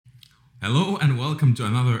Hello and welcome to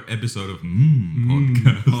another episode of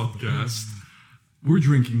Podcast. Podcast. We're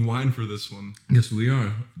drinking wine for this one. Yes, we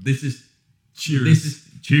are. This is Cheers.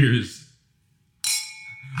 cheers.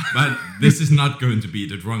 But this is not going to be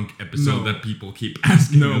the drunk episode No. that people keep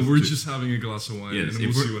asking us We're to. just having a glass of wine, Yes, and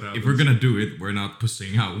we'll see what happens. if we're gonna do it, we're not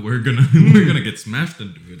pussing out. We're gonna get smashed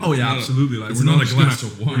and do it. Oh It's yeah, not a- absolutely. Like it's we're not not a just glass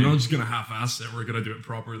gonna, of wine. We're not just gonna half-ass it. We're gonna do it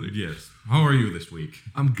properly. Yes. How are you this week?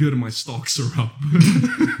 I'm good, and my stocks are up.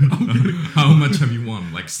 How much have you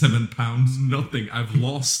won? Like 7 pounds? Nothing. I've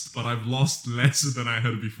lost, but I've lost less than I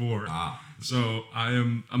had before. So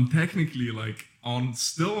I'm technically like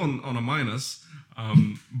still on a minus,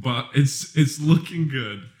 but it's looking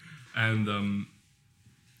good, and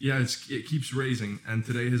it keeps raising. And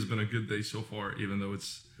today has been a good day so far, even though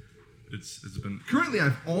it's been currently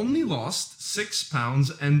I've only lost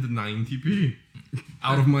 £6 and 90p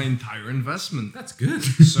out of my entire investment. That's good.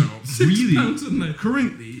 So £6 really, and 90p.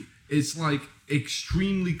 currently it's like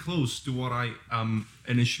extremely close to what I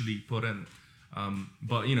initially put in.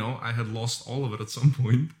 But you know, I had lost all of it at some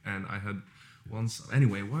point, and I had once.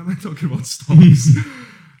 Anyway, why am I talking about stocks?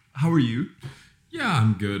 How are you? Yeah,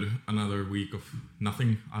 I'm good. Another week of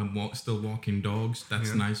nothing. I'm still walking dogs. That's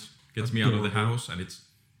Yeah. nice. Gets me out of the Adorable. house, and it's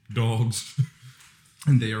dogs.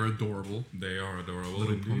 And they are adorable, They are adorable.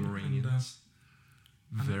 little indeed. Pomeranians.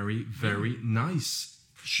 Very, very nice.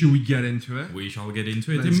 Should we get into it? We shall get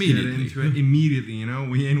into it Let's immediately. get into it immediately. You know,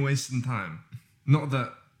 we ain't wasting time. Not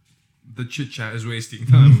that the chit chat is wasting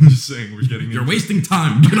time. I'm just saying we're getting. You're into wasting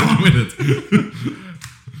time. Get on with it.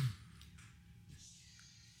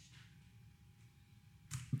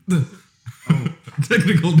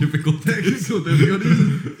 Technical difficulties. Technical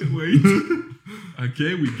difficulties. Wait.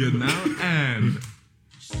 Okay, we good now, and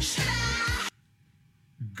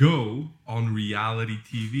go on reality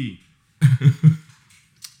TV.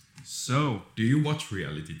 So, Do you watch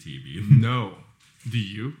reality TV? no. Do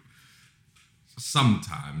you?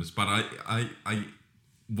 Sometimes, but I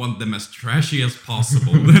want them as trashy as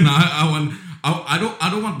possible. Then I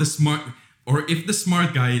don't want the smart, or if the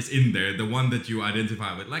smart guy is in there, the one that you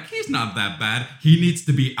identify with, like he's not that bad. He needs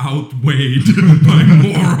to be outweighed by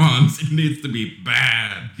morons. It needs to be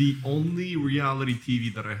bad. The only reality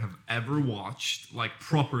TV that I have ever watched, like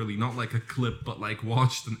properly, not like a clip, but like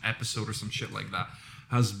watched an episode or some shit like that,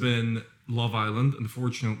 has been Love Island.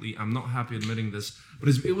 Unfortunately, I'm not happy admitting this, but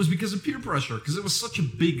it was because of peer pressure, because it was such a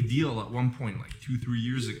big deal at one point, like 2-3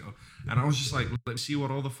 years ago. And I was just like, let's see what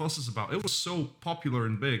all the fuss is about. It was so popular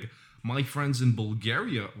and big. My friends in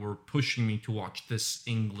Bulgaria were pushing me to watch this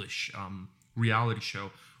English reality show,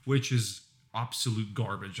 which is absolute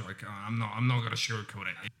garbage. Like I'm not gonna sugarcoat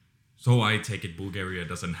it. So I take it Bulgaria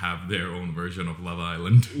doesn't have their own version of Love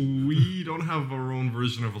Island. We don't have our own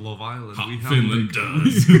version of Love Island. We have Finland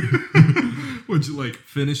does. Would you like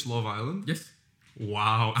finish Love Island? Yes,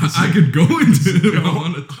 Wow. I could go into it if I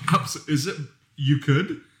wanted. Is it? You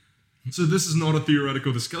could? So this is not a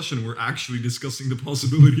theoretical discussion. We're actually discussing the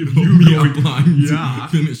possibility of you Me going. applying Yeah.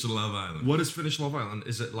 to finish Love Island. What is Finnish Love Island?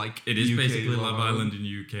 Is it like It is UK basically Love Island in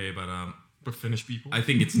UK, but Finnish people? I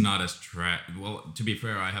think it's not as well, to be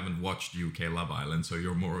fair, I haven't watched UK Love Island, so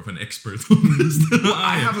you're more of an expert on this than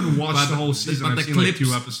I haven't watched the whole season. I've seen like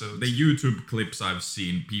 2 episodes. The YouTube clips I've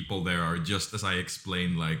seen, people there are just as I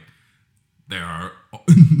explained, like there are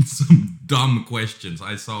some dumb questions.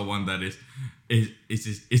 I saw one that is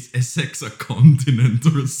Essex a continent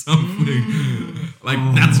or something? Like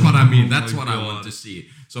that's what I mean. That's my what I God. want to see.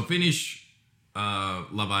 So Finnish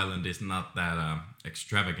Love Island is not that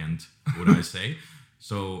extravagant, would I say.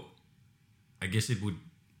 So I guess it would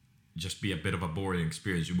just be a bit of a boring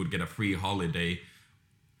experience. You would get a free holiday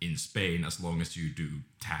in Spain as long as you do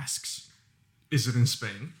tasks. Is it in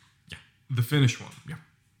Spain? Yeah. The Finnish one. Yeah.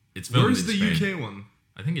 It's filmed Where's in the Spain. UK one?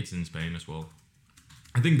 I think it's in Spain as well.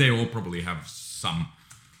 I think they all probably have some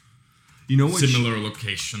You know what? similar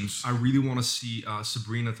locations. I really want to see.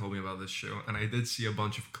 Sabrina told me about this show, and I did see a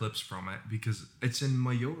bunch of clips from it because it's in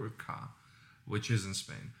Mallorca, which is in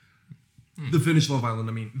Spain. The Finnish Love Island,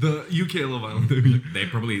 I mean, the UK Love Island. I mean. They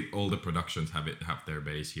probably all the productions have their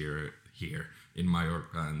base here in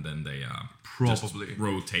Mallorca, and then they Probably just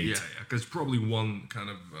rotate. Yeah, because probably one kind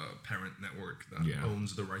of parent network that Yeah.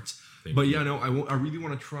 owns the rights. Thank But you. yeah, no, I really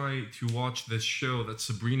want to try to watch this show that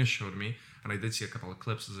Sabrina showed me, and I did see a couple of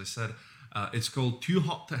clips, as I said. It's called Too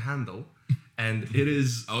Hot to Handle, and it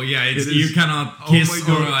is. Oh yeah, it you is- cannot oh kiss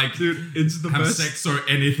my or God, like dude, it's the have best. sex or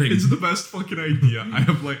anything. It's the best fucking idea.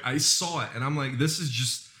 I saw it and I'm like, this is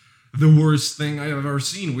just the worst thing I have ever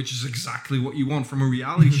seen, which is exactly what you want from a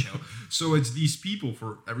reality show. So it's these people,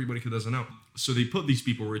 for everybody who doesn't know. So they put these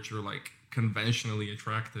people which are like conventionally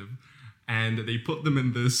attractive, and they put them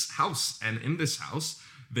in this house. And in this house,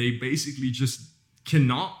 they basically just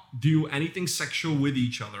cannot do anything sexual with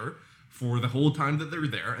each other for the whole time that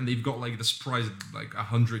they're there. And they've got like this prize, like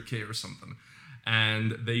 100K or something. And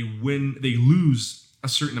they lose a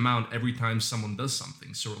certain amount every time someone does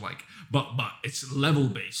something. So like, but it's level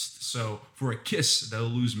based. So for a kiss,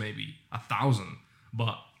 they'll lose maybe 1,000.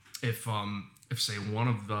 But if say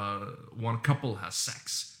one couple has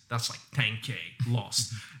sex, that's like 10K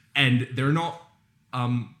lost. And they're not,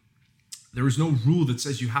 there is no rule that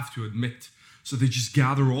says you have to admit. So they just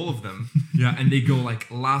gather all of them. Yeah. And they go like,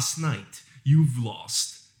 last night you've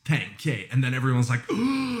lost 10K. And then everyone's like,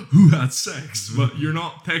 oh, who had sex? But you're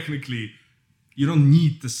not technically, you don't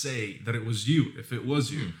need to say that it was you if it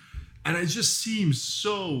was you. And it just seems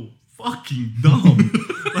so fucking dumb.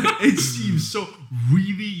 Like, it seems so,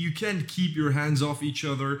 really, you can't keep your hands off each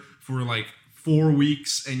other for like 4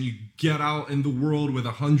 weeks and you get out in the world with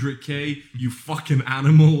 100K, you fucking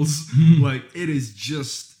animals. Like, it's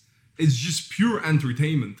just pure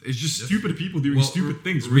entertainment. It's just stupid people doing stupid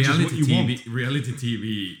things, which is what you want. Reality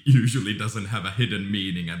TV usually doesn't have a hidden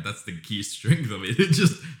meaning, and that's the key strength of it. It's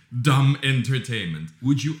just dumb entertainment.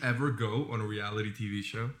 Would you ever go on a reality TV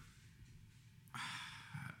show?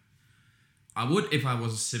 I would if I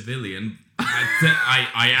was a civilian.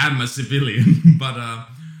 I am a civilian, but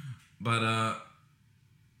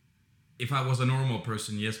if I was a normal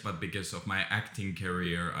person, yes. But because of my acting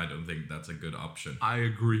career, I don't think that's a good option. I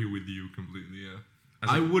agree with you completely. Yeah,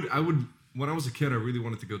 I would. When I was a kid, I really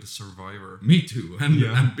wanted to go to Survivor. Me too,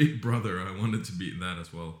 and Big Brother. I wanted to be that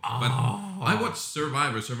as well. Oh. But I watched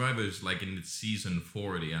Survivor. Survivor is like in season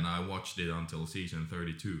 40, and I watched it until season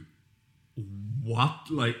 32. What?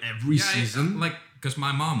 Like every season? Like, because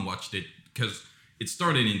my mom watched it, because it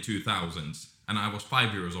started in 2000s, and I was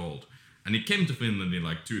 5 years old. And it came to Finland in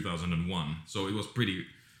like 2001, so it was pretty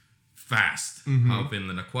fast how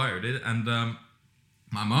Finland acquired it. And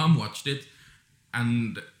my mom watched it,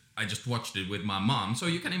 and I just watched it with my mom. So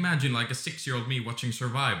you can imagine like a 6-year-old me watching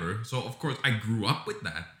Survivor. So of course I grew up with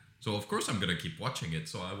that. So of course I'm gonna keep watching it.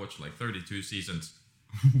 So I watched like 32 seasons.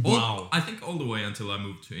 Wow. I think all the way until I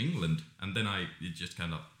moved to England, and then it just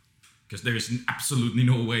kind of, because there is absolutely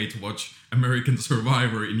no way to watch American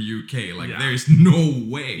Survivor in UK. Like there is no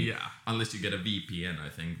way. Yeah. Unless you get a VPN, I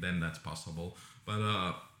think, then that's possible. But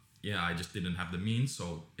I just didn't have the means,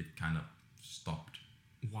 so it kind of stopped.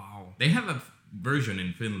 Wow. They have a version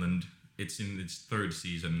in Finland. It's in its 3rd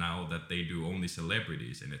season now that they do only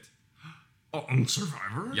celebrities in it. Oh, on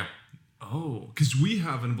Survivor? Yeah. Oh, because we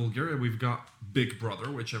have in Bulgaria, we've got Big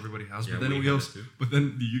Brother, which everybody has. Yeah, but then we also, but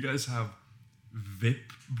then do you guys have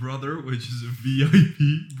VIP Brother, which is a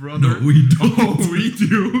VIP brother? No, we don't. Oh, we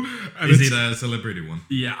do. And is it a celebrity one?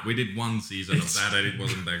 Yeah. We did one season of that, and it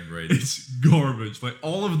wasn't that great. It's garbage. Like,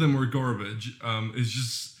 all of them were garbage. It's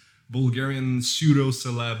just Bulgarian pseudo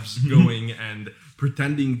celebs going and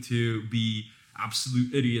pretending to be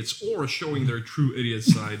absolute idiots or showing their true idiot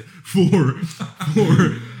side for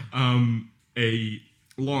a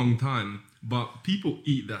long time. But people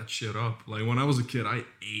eat that shit up. Like, when I was a kid, I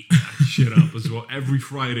ate that shit up as well. Every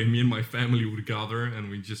Friday, me and my family would gather, and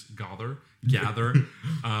we just gather,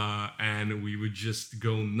 and we would just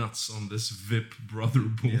go nuts on this VIP Brother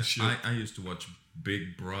bullshit. Yeah, I used to watch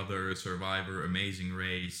Big Brother, Survivor, Amazing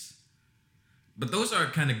Race. But those are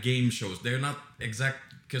kind of game shows. They're not exact,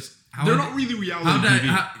 because they're not really reality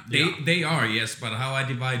TV. They are, yes, but how I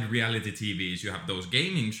divide reality TV is you have those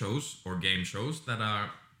gaming shows or game shows that are,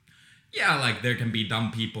 like there can be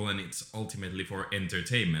dumb people and it's ultimately for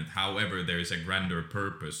entertainment. However, there is a grander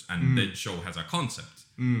purpose and the show has a concept.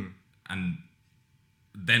 And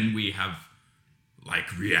then we have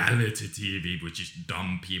like reality TV, which is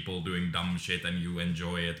dumb people doing dumb shit and you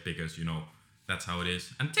enjoy it because, that's how it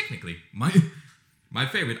is. And technically, my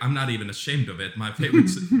favorite, I'm not even ashamed of it, my favorite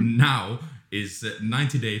now is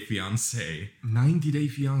 90 Day Fiancé. 90 Day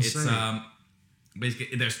Fiancé. It's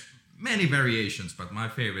basically, there's many variations, but my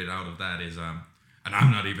favorite out of that is, and I'm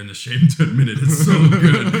not even ashamed to admit it, it's so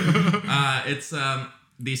good. It's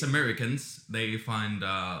these Americans, they find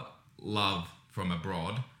love from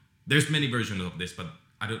abroad. There's many versions of this, but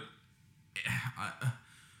I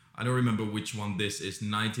don't remember which one this is.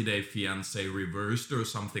 90 Day Fiancé Reversed or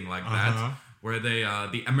something like that, where they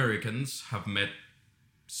the Americans have met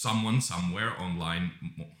someone somewhere online,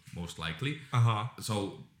 most likely.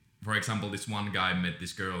 So for example, this one guy met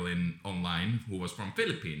this girl in online who was from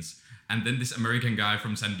Philippines. And then this American guy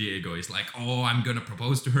from San Diego is like, oh, I'm gonna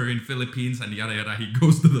propose to her in Philippines, and yada yada. He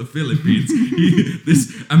goes to the Philippines.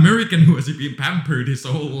 This American who has been pampered his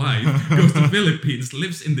whole life goes to Philippines,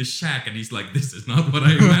 lives in this shack, and he's like, this is not what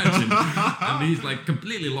I imagined. And he's like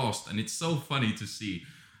completely lost, and it's so funny to see.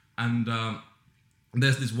 And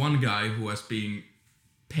there's this one guy who has been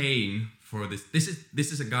paying for this.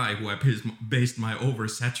 This is a guy who I based my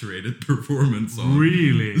oversaturated performance on.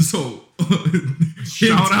 Really? So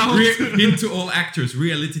Shout out. Hint to all actors,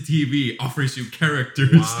 reality TV offers you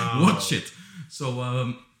characters. Wow. Watch it.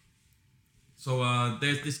 So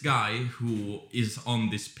there's this guy who is on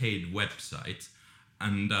this paid website,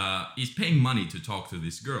 and he's paying money to talk to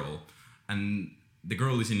this girl, and the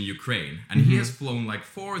girl is in Ukraine, and he has flown like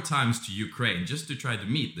 4 times to Ukraine just to try to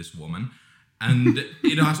meet this woman. And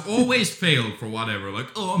it has always failed for whatever. Like,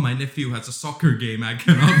 oh, my nephew has a soccer game, I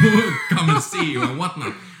cannot come and see you and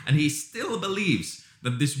whatnot. And he still believes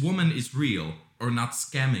that this woman is real or not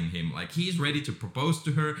scamming him. Like, he's ready to propose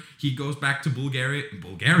to her. He goes back to Bulgaria,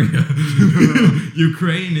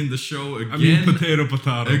 Ukraine in the show again. I mean, potato,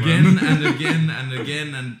 again man. and again and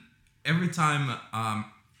again. And every time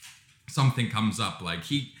something comes up, like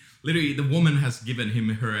the woman has given him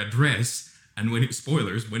her address. And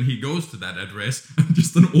spoilers, when he goes to that address,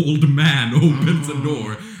 just an old man opens the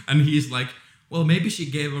door, and he's like, "Well, maybe she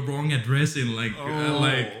gave a wrong address in like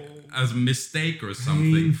as a mistake or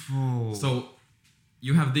something." Painful. So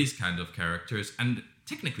you have these kind of characters, and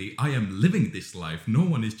technically, I am living this life. No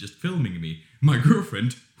one is just filming me. My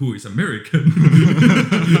girlfriend, who is American,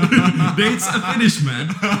 dates a Finnish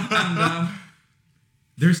man, and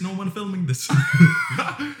there's no one filming this.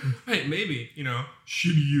 Hey, maybe,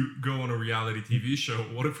 should you go on a reality TV show?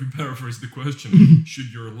 What if we paraphrase the question?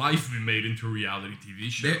 Should your life be made into a reality TV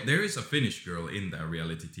show? There is a Finnish girl in that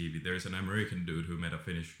reality TV. There's an American dude who met a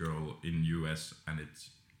Finnish girl in US, and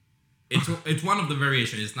it's one of the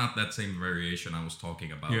variations. It's not that same variation I was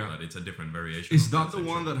talking about, but it's a different variation. Is that the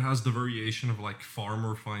one that has the variation of like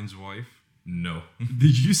farmer finds wife? No.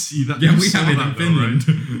 Did you see that? Yeah, You we saw have it that in though, Finland.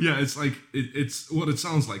 right? Yeah, it's like it's what it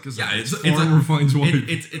sounds like. It's farmer finds wife.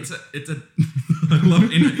 It's a I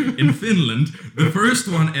love in Finland. The first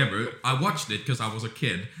one ever. I watched it because I was a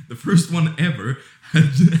kid. The first one ever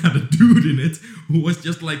had a dude in it who was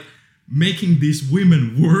just like making these women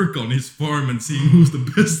work on his farm and seeing who's the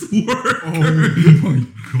best worker. Oh my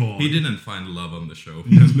god. He didn't find love on the show.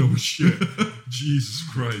 Yeah, no shit. Jesus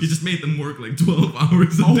Christ. He just made them work like 12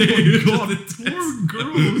 hours a day. Oh my god, poor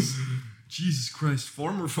girls. Jesus Christ,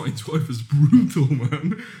 farmer finds wife is brutal,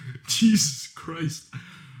 man. Jesus Christ.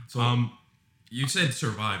 So, you said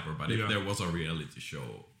Survivor, but if Yeah. there was a reality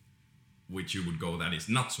show which you would go that is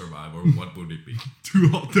not Survivor, what would it be? Too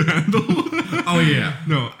hot to handle. Oh yeah.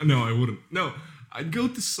 No, I wouldn't. No, I'd go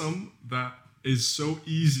to some that is so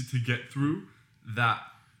easy to get through that.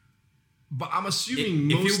 But I'm assuming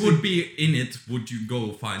If mostly. you would be in it, would you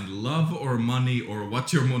go find love or money, or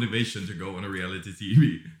what's your motivation to go on a reality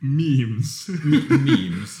TV? memes.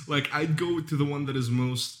 Memes. Like, I'd go to the one that is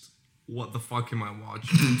most, what the fuck am I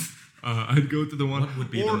watching? I'd go to the one. What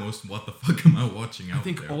would be the most what the fuck am I watching out I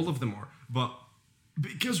think there? all of them are. But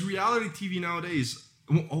because reality TV nowadays,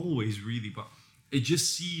 well, always really, but it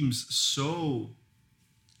just seems so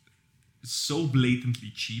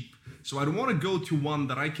blatantly cheap. So I don't want to go to one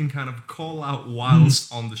that I can kind of call out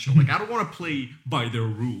whilst on the show. Like, I don't want to play by their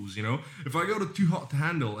rules, If I go to Too Hot to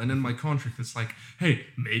Handle and in my contract it's like, hey,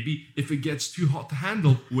 maybe if it gets too hot to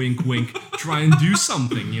handle, wink, wink, try and do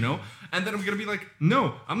something, And then I'm going to be like,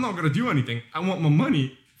 no, I'm not going to do anything. I want my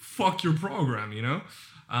money. Fuck your program,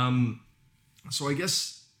 So I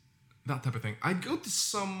guess that type of thing. I'd go to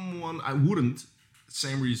someone, I wouldn't,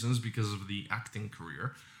 same reasons because of the acting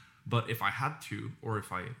career. But if I had to, or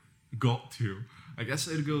if I got to, I guess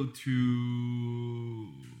I'd go to,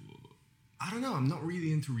 I don't know, I'm not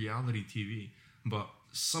really into reality TV, but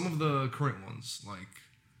some of the current ones, like,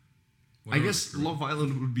 I guess Love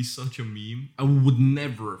Island would be such a meme. I would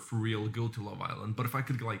never, for real, go to Love Island, but if I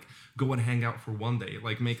could, like, go and hang out for one day,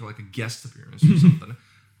 like, make, like, a guest appearance or something,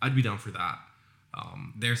 I'd be down for that.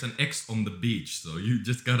 There's an ex on the beach, so you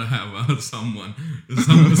just gotta have some of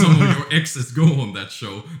your exes go on that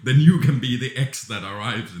show. Then you can be the ex that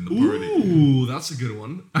arrives in the party. Ooh, that's a good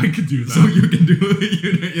one. I could do that. So you can do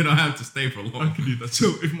it. You don't have to stay for long. I could do that.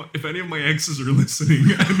 So if any of my exes are listening,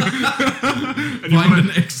 and Find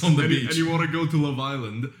an ex on the beach. and you want to go to Love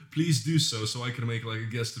Island, please do so I can make like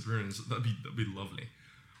a guest appearance. That'd be lovely.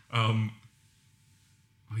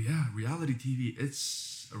 Oh yeah, reality TV.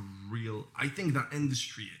 It's a real. I think that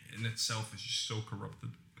industry in itself is just so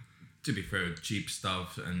corrupted. to be fair, cheap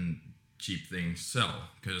stuff and cheap things sell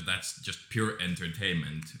because that's just pure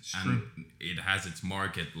entertainment, and it has its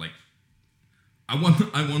market. Like I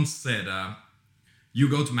once said, you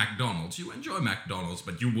go to McDonald's, you enjoy McDonald's,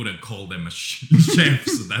 but you wouldn't call them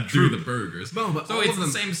chefs that do the burgers. No, but so it's the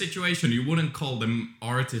same situation. You wouldn't call them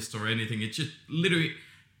artists or anything. It's just literally.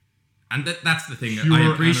 And that's the thing Pure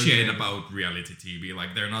I appreciate about reality TV.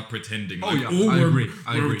 Like, they're not pretending like, I agree.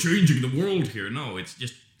 we're changing the world here. No, it's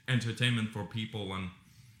just entertainment for people, and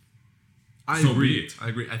I so agree. be it. I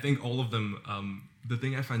agree. I think all of them, the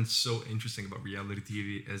thing I find so interesting about reality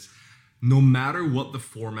TV is no matter what the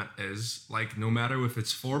format is, like no matter if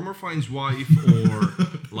it's Farmer Finds Wife or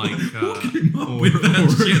like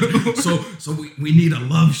So we need a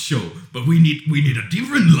love show, but we need a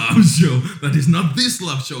different love show that is not this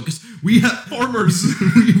love show, because we have farmers,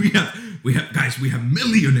 we have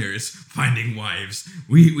millionaires finding wives,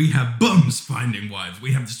 we have bums finding wives,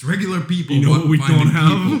 we have just regular people. You know what we don't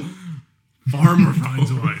have? People. Farmer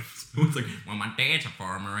Finds Wife. It's like, well, my dad's a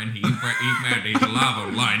farmer and he found his love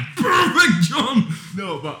online. Perfect, John.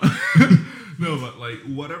 No, but like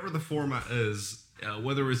whatever the format is,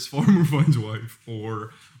 whether it's Farmer Finds Wife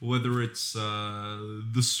or whether it's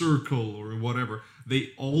The Circle or whatever,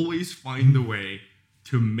 they always find a way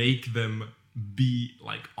to make them be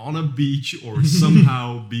like on a beach or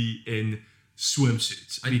somehow be in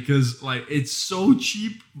swimsuits, because like it's so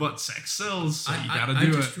cheap, but sex sells, so you gotta do it.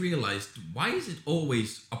 I just realized, why is it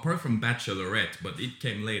always, apart from Bachelorette, but it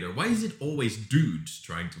came later, why is it always dudes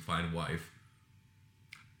trying to find a wife?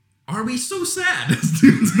 Are we so sad as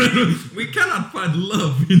dudes? We cannot find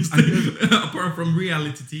love apart from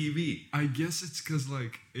reality TV. I guess it's because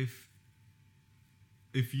like if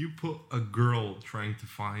you put a girl trying to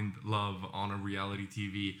find love on a reality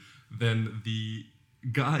TV, then the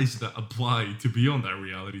guys that apply to be on that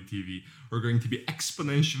reality TV are going to be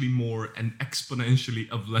exponentially more and exponentially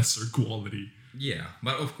of lesser quality. Yeah,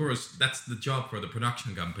 but of course that's the job for the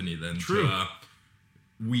production company then. True. To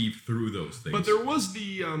weave through those things. But there was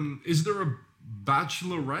the is there a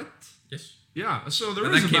Bachelorette? Yes. Yeah, so there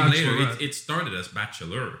And is that a came later. Bachelorette. It started as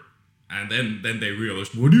Bachelor, and then they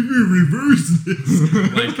realized, what if we reverse this?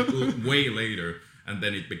 Like way later, and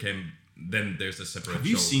then it became. Then there's a separate. Have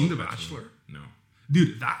you show seen called The Bachelor? No.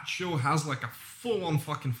 Dude, that show has like a full-on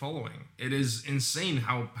fucking following. It is insane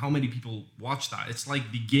how many people watch that. It's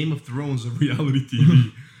like the Game of Thrones of reality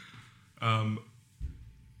TV.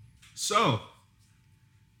 So,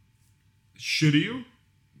 should you?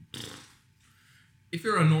 If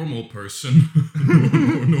you're a normal person,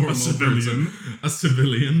 a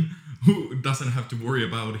civilian who doesn't have to worry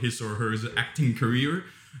about his or her acting career,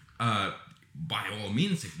 by all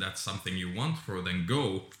means, if that's something you want for, then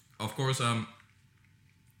go. Of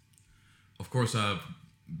course,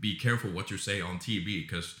 be careful what you say on TV,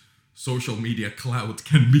 because social media clout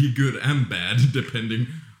can be good and bad depending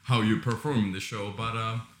how you perform in the show. But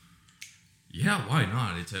yeah, why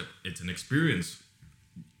not? It's an experience.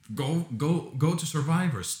 Go to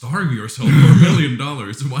Survivor, starve yourself for $1 million.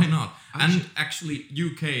 Why not? And actually,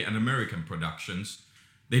 UK and American productions,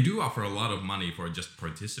 they do offer a lot of money for just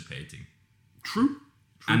participating. True.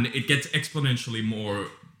 And it gets exponentially more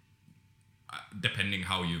depending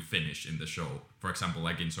how you finish in the show. For example,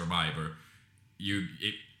 like in Survivor,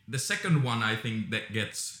 the second one, I think, that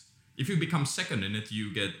gets, if you become second in it,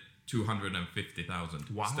 you get 250,000.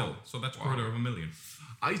 Wow. Still, so that's $250,000.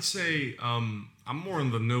 I'd say I'm more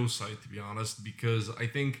on the no side, to be honest, because I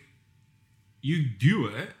think you do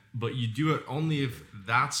it, but you do it only if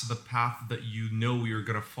that's the path that you know you're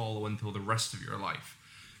gonna follow until the rest of your life.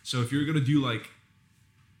 So if you're gonna do like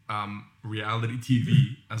reality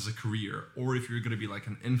TV as a career, or if you're gonna be like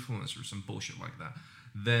an influencer or some bullshit like that,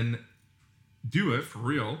 then do it for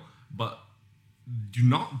real, but do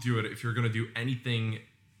not do it if you're gonna do anything,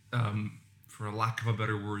 for a lack of a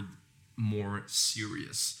better word, more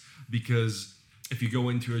serious. Because if you go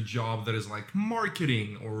into a job that is like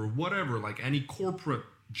marketing or whatever, like any corporate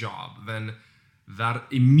job, then that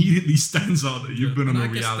immediately stands out that you've been on a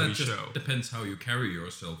reality show. Just depends how you carry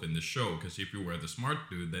yourself in the show, because if you were the smart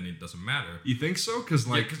dude, then it doesn't matter. You think so? Because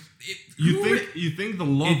like, yeah, you think the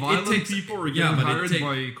Love Island people are getting hired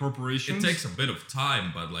by corporations? It takes a bit of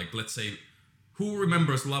time, but like, let's say, who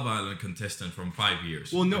remembers Love Island contestant from 5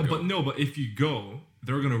 years? Well, ago? but if you go,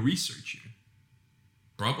 they're gonna research you.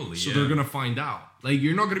 Probably, so they're gonna find out. Like,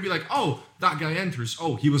 you're not gonna be like, oh, that guy enters.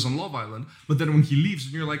 Oh, he was on Love Island. But then when he leaves,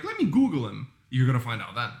 and you're like, let me Google him. You're gonna find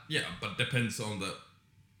out then. Yeah, but depends on the.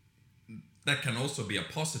 That can also be a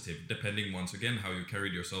positive, depending once again how you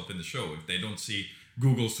carried yourself in the show. If they don't see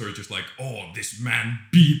Google searches like, oh, this man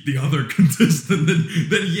beat the other contestant,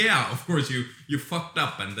 then yeah, of course you fucked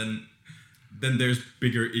up, and then then there's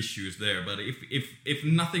bigger issues there. But if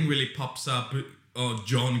nothing really pops up,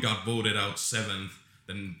 John got voted out 7th,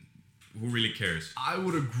 then who really cares? I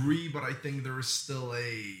would agree, but I think there is still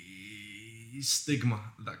a stigma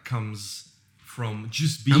that comes from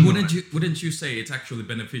just being. And wouldn't you say it's actually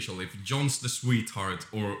beneficial if John's the sweetheart,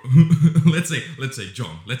 or let's say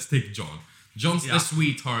John. Let's take John. John's the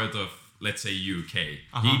sweetheart of, let's say,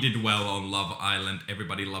 UK. He did well on Love Island.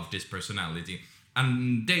 Everybody loved his personality.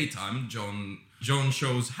 And daytime, John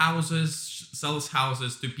shows houses, sells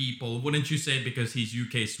houses to people. Wouldn't you say because he's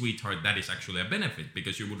UK sweetheart, that is actually a benefit?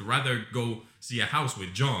 Because you would rather go see a house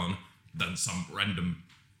with John than some random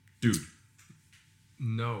dude.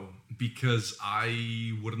 No, because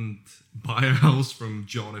I wouldn't buy a house from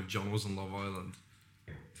John if John was on Love Island.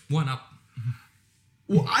 Why not?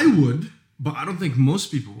 Well, I would, but I don't think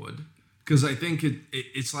most people would. Because I think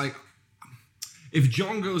it's like, if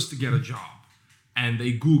John goes to get a job and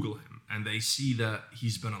they Google him and they see that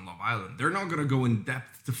he's been on Love Island, they're not going to go in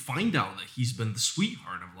depth to find out that he's been the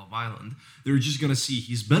sweetheart of Love Island. They're just going to see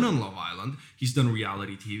he's been on Love Island, he's done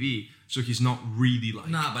reality TV, so he's not really like...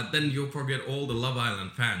 Nah, but then you forget all the Love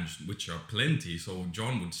Island fans, which are plenty, so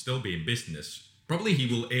John would still be in business. Probably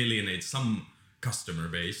he will alienate some customer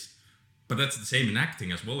base, but that's the same in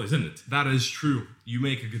acting as well, isn't it? That is true. You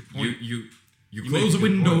make a good point. You close a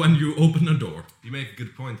window and you open a door. You make a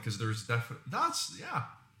good point, because there's definitely... That's... Yeah.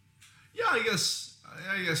 Yeah, I guess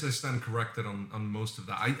I stand corrected on most of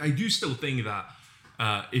that. I do still think that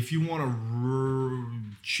if you want to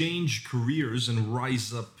change careers and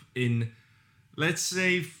rise up in, let's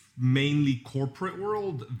say, mainly corporate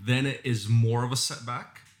world, then it is more of a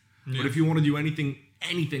setback. Yeah. But if you want to do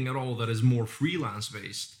anything at all that is more freelance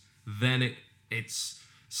based, then it's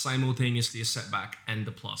simultaneously a setback and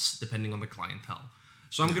a plus, depending on the clientele.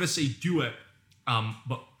 So I'm gonna say do it,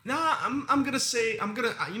 but nah, I'm gonna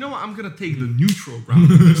you know what? I'm gonna take the neutral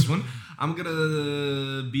ground on this one. I'm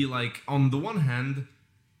gonna be like, on the one hand,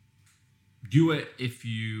 do it if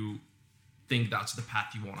you think that's the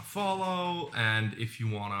path you want to follow, and if you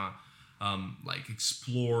want to like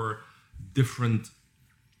explore different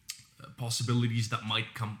possibilities that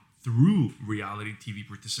might come through reality TV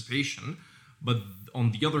participation. But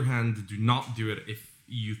on the other hand, do not do it if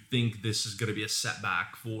you think this is going to be a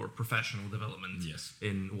setback for professional development. Yes.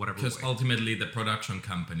 In whatever way. Because ultimately the production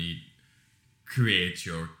company creates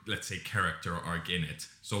your, let's say, character arc in it.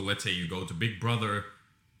 So let's say you go to Big Brother,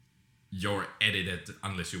 you're edited,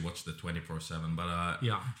 unless you watch the 24/7, but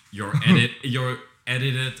you're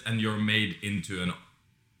edited and you're made into an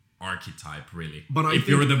archetype, really. But if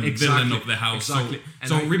you're the villain of the house. Exactly.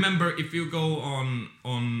 So remember, if you go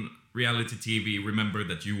on reality TV, remember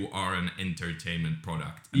that you are an entertainment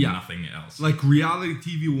product and nothing else. Like, reality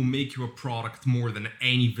TV will make you a product more than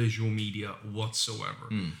any visual media whatsoever.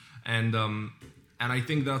 And I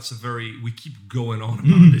think that's we keep going on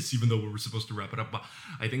about this, even though we were supposed to wrap it up, but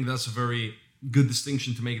I think that's a very good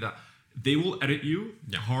distinction to make, that they will edit you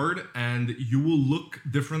hard and you will look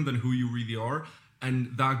different than who you really are.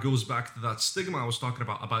 And that goes back to that stigma I was talking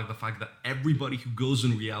about the fact that everybody who goes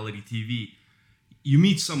in reality TV, you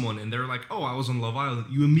meet someone and they're like, oh, I was on Love Island.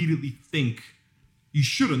 You immediately think, you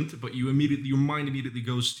shouldn't, but your mind immediately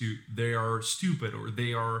goes to, they are stupid or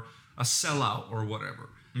they are a sellout or whatever.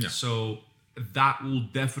 Yeah. So that will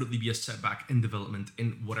definitely be a setback in development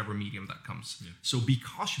in whatever medium that comes. Yeah. So be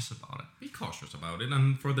cautious about it. Be cautious about it.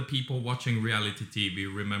 And for the people watching reality TV,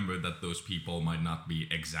 remember that those people might not be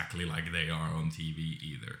exactly like they are on TV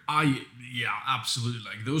either. Yeah, absolutely.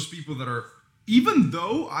 Like, those people that are, even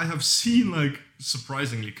though I have seen, like,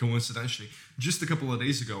 surprisingly, coincidentally, just a couple of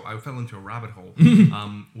days ago, I fell into a rabbit hole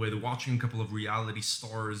with watching a couple of reality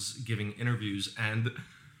stars giving interviews, and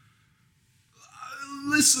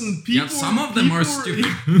listen, people. Yeah, some of them are stupid.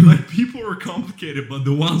 Like, people are complicated, but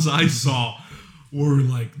the ones I saw were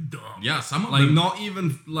like dumb. Yeah, some of like them. not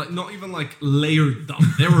even like layered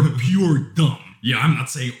dumb. They were pure dumb. Yeah, I'm not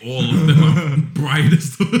saying all of them are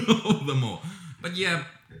brightest of them all, but yeah.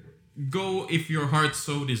 Go if your heart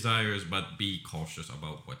so desires, but be cautious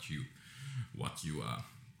about what you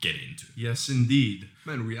get into. Yes, indeed.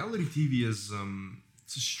 Man, reality TV is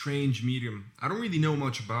it's a strange medium. I don't really know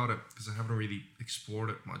much about it because I haven't really explored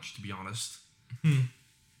it much, to be honest.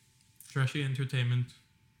 Trashy entertainment,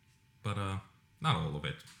 but not all of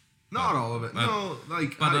it. Not all of it. No,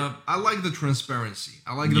 like, but I like the transparency.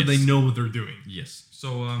 I like that they know what they're doing. Yes.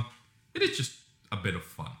 So it is just a bit of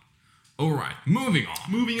fun. All right, moving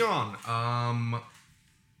on.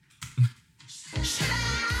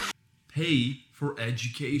 Pay for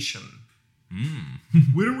education.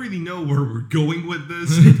 We don't really know where we're going with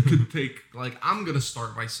this. It could take, like, I'm going to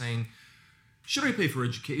start by saying, should I pay for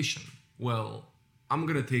education? Well, I'm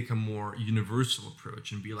gonna take a more universal approach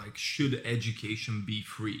and be like, should education be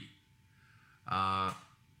free?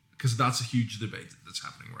 Because that's a huge debate that's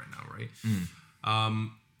happening right now, right?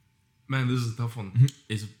 Man, this is a tough one.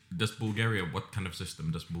 Does Bulgaria? What kind of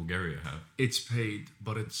system does Bulgaria have? It's paid,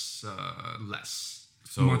 but it's less.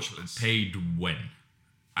 So Much less. paid when?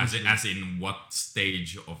 As in what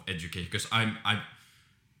stage of education? Because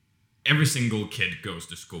every single kid goes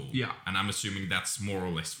to school. Yeah. And I'm assuming that's more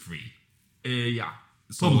or less free. Yeah.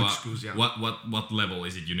 So, Public schools, yeah. What level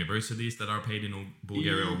is it? Universities that are paid in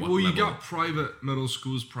Bulgaria, or what Well, you level? got private middle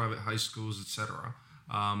schools, private high schools, etc.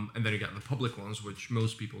 And then you got the public ones, which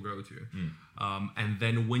most people go to. And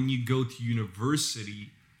then when you go to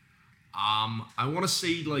university, I want to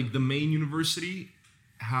say like the main university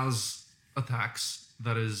has a tax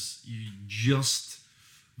that is just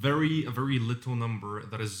a very little number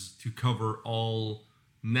that is to cover all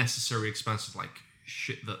necessary expenses, like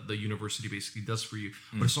shit that the university basically does for you.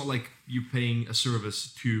 But it's not like you're paying a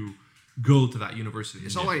service to go to that university.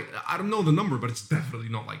 It's not like, I don't know the number, but it's definitely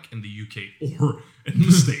not like in the UK or in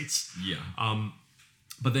the States. Yeah.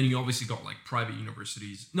 But then you obviously got like private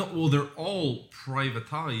universities. No, well, they're all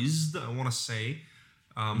privatized, I want to say.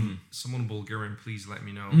 Someone Bulgarian, please let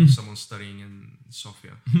me know. Someone studying in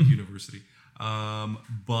Sofia University.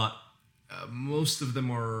 But most of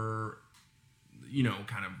them are,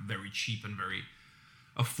 kind of very cheap and very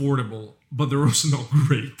affordable, but they're also not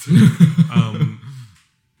great.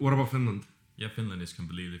 What about Finland? Yeah, Finland is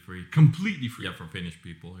completely free. Completely free. Yeah, for Finnish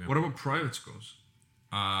people. Yeah. What about private schools?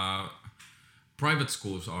 Private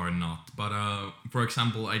schools are not, but for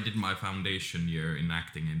example, I did my foundation year in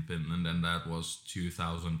acting in Finland, and that was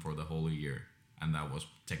 2,000 for the whole year, and that was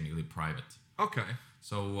technically private. Okay,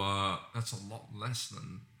 So that's a lot less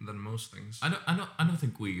than most things. I don't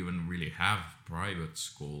think we even really have private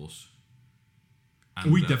schools.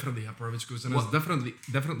 And, We definitely have private schools, and it's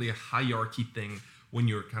definitely a hierarchy thing when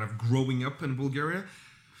you're kind of growing up in Bulgaria.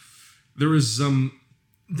 There is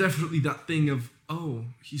definitely that thing of, oh,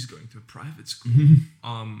 he's going to a private school.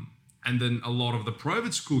 And then a lot of the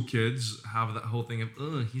private school kids have that whole thing of,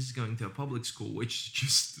 oh, he's going to a public school, which is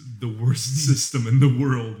just the worst system in the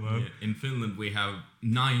world, man. Yeah, in Finland, we have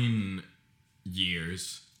 9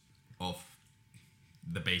 years of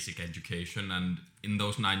the basic education, and in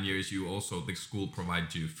those 9 years, the school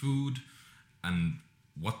provides you food and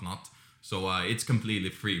whatnot. So it's completely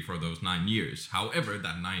free for those 9 years. However,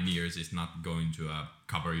 that 9 years is not going to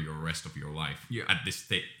cover your rest of your life. Yeah. At this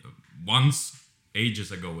state, once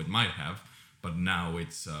ages ago it might have, but now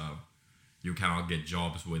it's you cannot get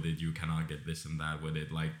jobs with it. You cannot get this and that with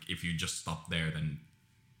it. Like if you just stop there, then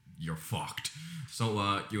you're fucked. So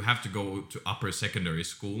you have to go to upper secondary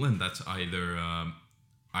school, and that's either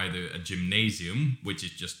a gymnasium, which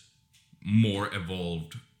is just more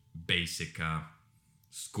evolved basic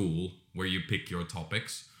school where you pick your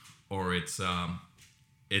topics, or it's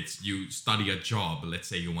you study a job. Let's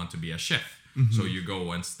say you want to be a chef, so you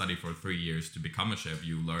go and study for 3 years to become a chef.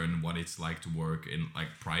 You learn what it's like to work in like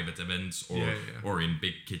private events or in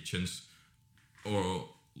big kitchens, or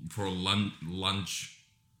for lunch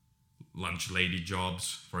lady jobs,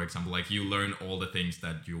 for example. Like you learn all the things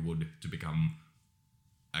that you would to become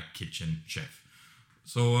a kitchen chef.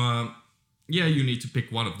 So you need to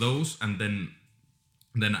pick one of those, and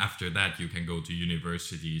then after that you can go to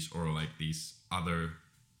universities or like these other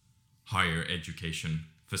higher education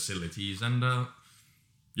facilities, and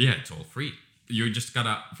it's all free. You just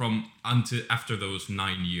gotta after those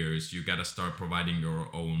 9 years you gotta start providing your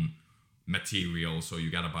own material. So you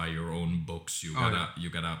gotta buy your own books, you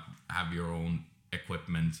gotta have your own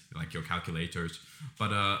equipment, like your calculators,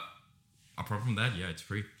 but apart from that, it's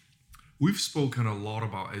free. We've spoken a lot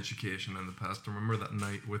about education in the past. I remember that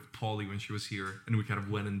night with Polly when she was here, and we kind of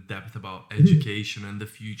went in depth about education and the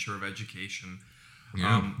future of education.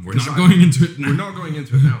 Yeah, we're not going into it now. We're not going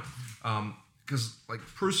into it now. Because, like,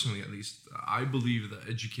 personally at least, I believe that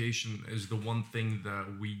education is the one thing that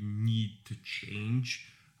we need to change.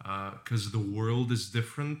 Because the world is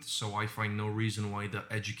different, so I find no reason why the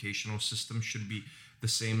educational system should be the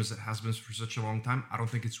same as it has been for such a long time. I don't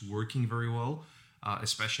think it's working very well.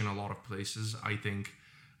 Especially in a lot of places. I think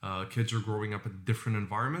kids are growing up in different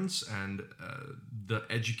environments, and the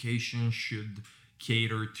education should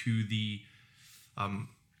cater to the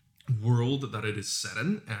world that it is set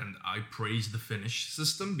in. And I praise the Finnish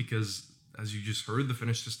system because, as you just heard, the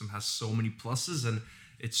Finnish system has so many pluses, and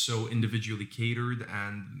it's so individually catered,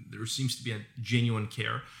 and there seems to be a genuine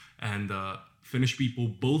care. And Finnish people,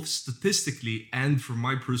 both statistically and from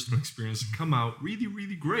my personal experience, come out really,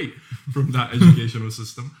 really great from that educational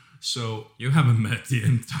system. So You haven't met the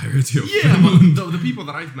entirety of yeah, Finland. but the people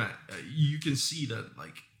that I've met, you can see that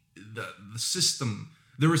like the system.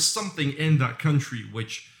 There is something in that country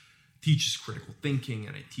which teaches critical thinking,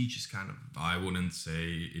 and it teaches kind of, I wouldn't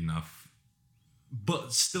say enough.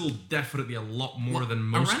 but still definitely a lot more than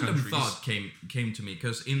most a random countries. thought came to me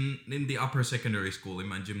because in the upper secondary school in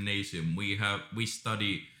my gymnasium we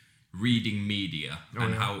study reading media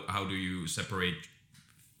and yeah. how do you separate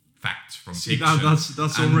facts from See, fiction.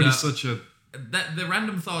 that's And, already such a that the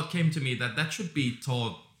random thought came to me that should be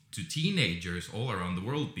taught to teenagers all around the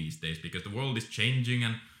world these days because the world is changing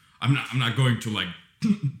and I'm not going to like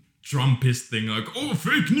Trumpist thing like oh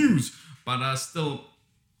fake news but still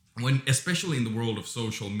when especially in the world of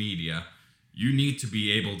social media you need to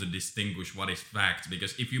be able to distinguish what is fact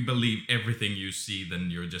because if you believe everything you see then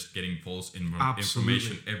you're just getting false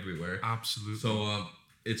information everywhere. absolutely. So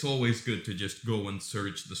it's always good to just go and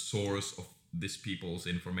search the source of these people's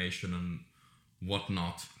information and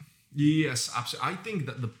whatnot. Yes, absolutely. I think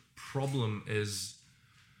that the problem is,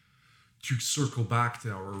 to circle back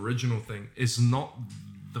to our original thing, is not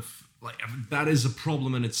that is a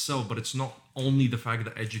problem in itself, but it's not only the fact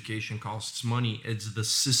that education costs money, it's the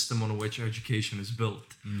system on which education is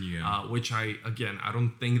built. Yeah. Which I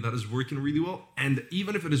don't think that is working really well. And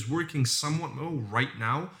even if it is working somewhat well right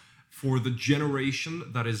now, for the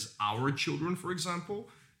generation that is our children, for example,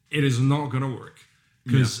 it is not going to work.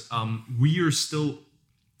 Because we are still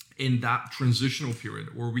in that transitional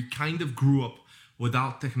period where we kind of grew up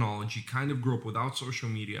without technology, kind of grew up without social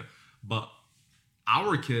media, but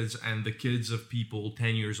our kids and the kids of people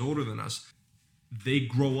 10 years older than us, they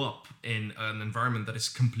grow up in an environment that is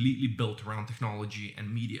completely built around technology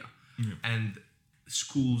and media. And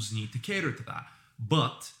schools need to cater to that.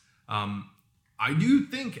 But I do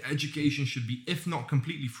think education should be, if not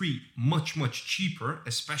completely free, much, much cheaper,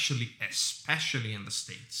 especially in the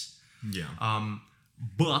States. Yeah.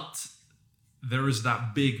 But there is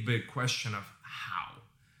that big question of how.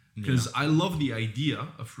 Because I love the idea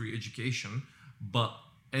of free education, but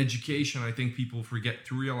education, I think people forget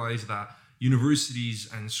to realize that universities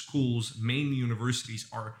and schools, mainly universities,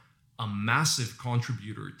 are a massive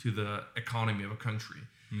contributor to the economy of a country.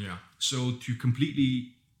 Yeah. So to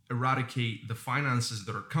completely eradicate the finances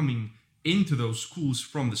that are coming into those schools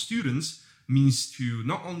from the students means to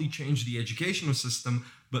not only change the educational system,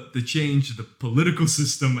 but to change the political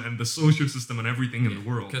system and the social system and everything in the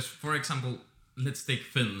world. Because, for example, let's take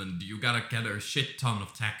Finland. You gotta get a shit ton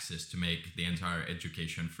of taxes to make the entire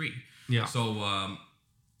education free. Yeah. So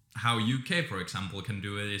how UK, for example, can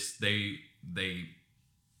do it is they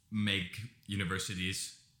make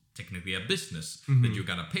universities technically a business that you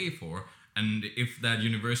gotta pay for. And if that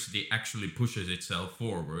university actually pushes itself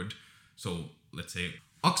forward, so let's say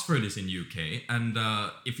Oxford is in UK, and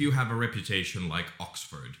if you have a reputation like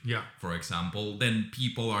Oxford, for example, then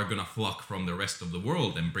people are gonna flock from the rest of the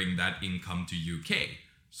world and bring that income to UK.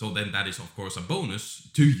 So then that is of course a bonus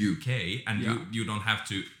to UK, and you don't have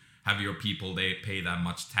to have your people they pay that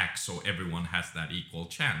much tax, so everyone has that equal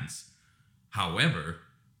chance. However,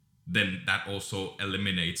 then that also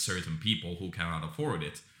eliminates certain people who cannot afford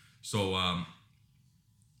it. So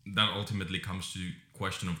that ultimately comes to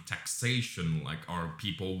question of taxation. Like, are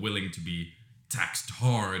people willing to be taxed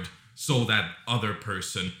hard so that other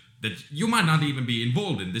person that you might not even be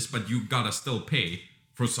involved in this, but you gotta still pay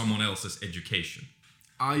for someone else's education?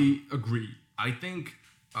 I agree. I think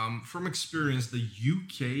from experience, the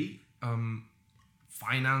UK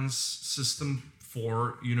finance system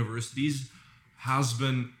for universities has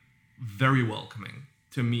been very welcoming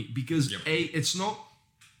to me because it's not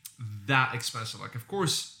that expensive. Like, of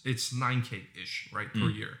course, it's 9K-ish, right,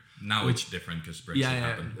 per year. Now it's different because Brexit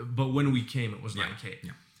happened. But when we came, it was 9K.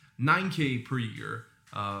 Yeah. 9K per year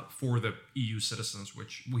for the EU citizens,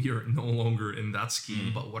 which we are no longer in that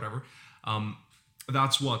scheme, but whatever.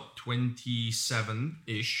 That's what,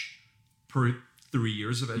 27-ish per 3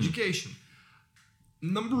 years of education.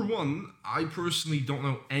 Number one, I personally don't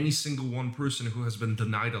know any single one person who has been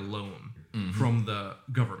denied a loan from the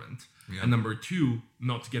government. Yeah. And number two,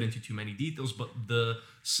 not to get into too many details, but the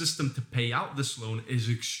system to pay out this loan is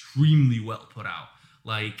extremely well put out.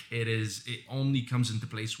 Like, it only comes into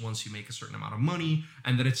place once you make a certain amount of money,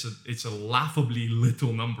 and then it's a laughably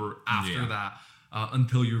little number after that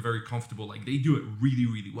until you're very comfortable. Like, they do it really,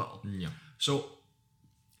 really well. Yeah. So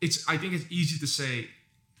I think it's easy to say,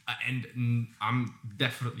 and I'm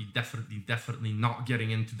definitely not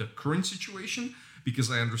getting into the current situation,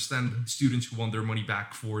 because I understand students who want their money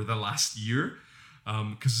back for the last year,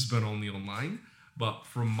 because it's been only online. But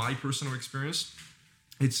from my personal experience,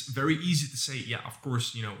 it's very easy to say, yeah, of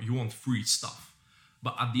course, you want free stuff.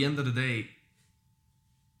 But at the end of the day,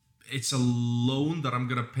 it's a loan that I'm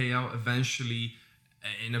gonna pay out eventually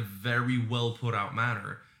in a very well put out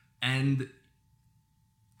manner, and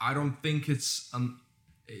I don't think it's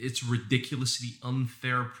ridiculously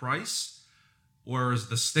unfair price. Whereas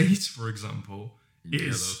the States, for example,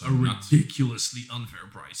 is those a are nuts. ridiculously unfair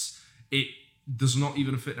price. It does not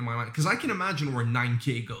even fit in my mind because I can imagine where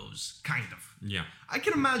 9K goes, kind of. Yeah. I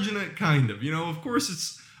can imagine it kind of. You know, of course,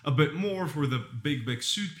 it's a bit more for the big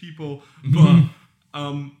suit people, but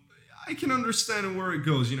I can understand where it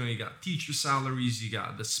goes. You know, you got teacher salaries, you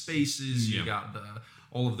got the spaces, you got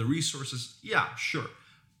all of the resources. Yeah, sure.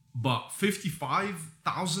 But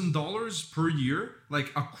 $55,000 per year,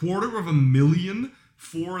 like $250,000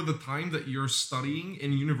 for the time that you're studying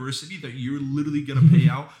in university, that you're literally gonna pay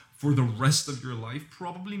out for the rest of your life,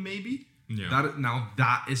 probably, maybe. Yeah.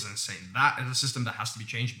 That is insane. That is a system that has to be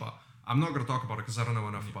changed. But I'm not gonna talk about it because I don't know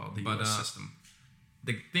enough about the US system.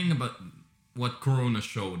 The thing about what Corona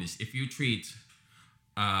showed is if you treat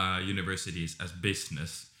universities as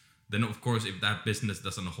business, then of course if that business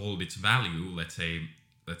doesn't hold its value, let's say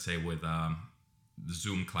with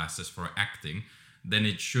Zoom classes for acting, then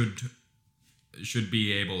it should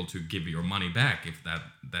be able to give your money back if that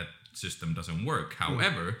system doesn't work.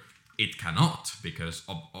 However, it cannot, because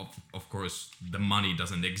of course the money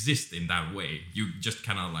doesn't exist in that way. You just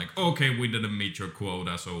cannot like, okay, we didn't meet your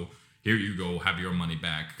quota, so here you go, have your money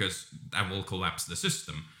back, because that will collapse the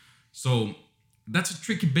system. So that's a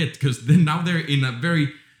tricky bit, because then now they're in a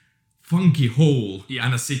very funky hole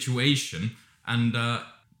and a situation. And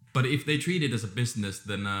but if they treat it as a business,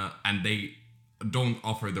 then and they don't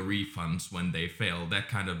offer the refunds when they fail, that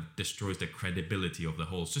kind of destroys the credibility of the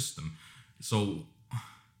whole system. So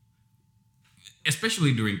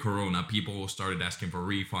especially during Corona, people started asking for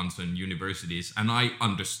refunds in universities, and I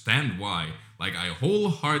understand why. Like, I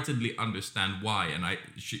wholeheartedly understand why, and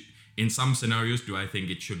in some scenarios, do I think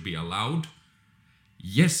it should be allowed?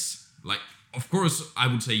 Yes. Like, of course, I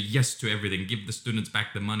would say yes to everything. Give the students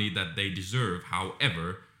back the money that they deserve.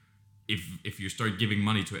 However, if you start giving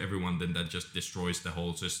money to everyone, then that just destroys the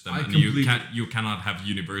whole system, and you cannot have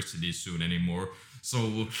universities soon anymore.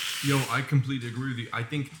 So, I completely agree with you. I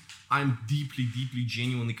think I'm deeply,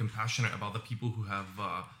 genuinely compassionate about the people who have,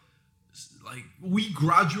 we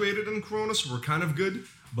graduated in Corona, so we're kind of good.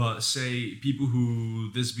 But say people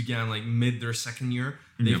who this began like mid their second year,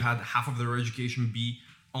 they've had half of their education be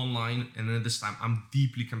online, and then this time I'm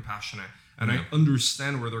deeply compassionate, and I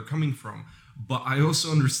understand where they're coming from. But I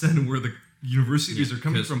also understand where the universities are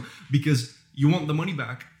coming from, because you want the money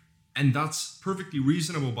back, and that's perfectly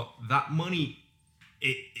reasonable. But that money,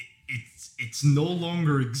 it's no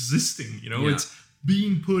longer existing. It's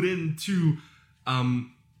being put into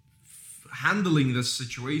handling this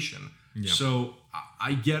situation. Yeah. So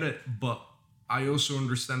I get it, but I also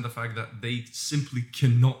understand the fact that they simply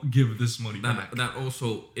cannot give this money back. That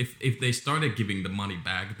also, if they started giving the money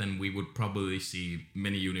back, then we would probably see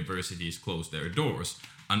many universities close their doors.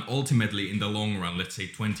 And ultimately, in the long run, let's say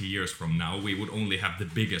 20 years from now, we would only have the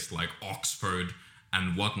biggest, like Oxford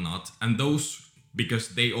and whatnot. And those,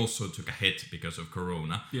 because they also took a hit because of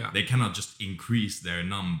Corona, they cannot just increase their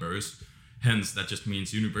numbers. Hence, that just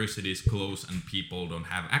means universities close and people don't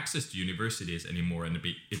have access to universities anymore. And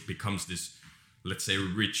it becomes this, let's say,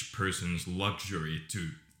 rich person's luxury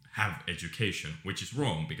to have education, which is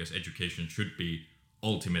wrong, because education should be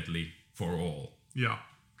ultimately for all. Yeah.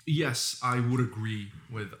 Yes, I would agree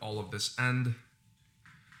with all of this. And,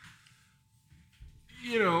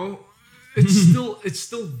 it's still,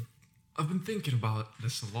 I've been thinking about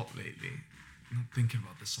this a lot lately. Not thinking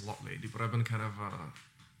about this a lot lately, but I've been kind of,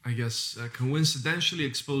 coincidentally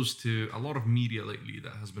exposed to a lot of media lately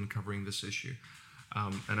that has been covering this issue.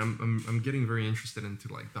 And I'm getting very interested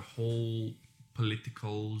into like the whole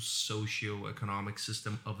political, socio-economic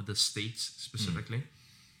system of the States specifically.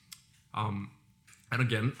 And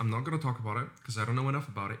again, I'm not going to talk about it because I don't know enough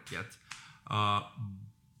about it yet.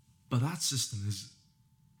 But that system is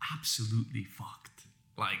absolutely fucked.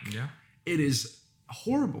 It is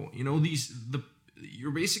horrible.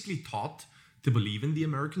 You're basically taught to believe in the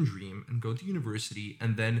American dream and go to university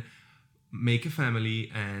and then make a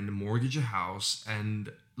family and mortgage a house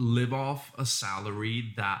and live off a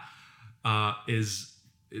salary that is,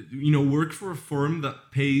 work for a firm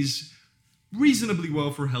that pays reasonably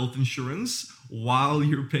well for health insurance while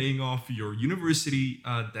you're paying off your university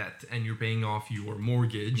debt and you're paying off your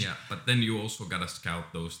mortgage. Yeah, but then you also gotta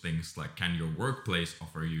scout those things, like, can your workplace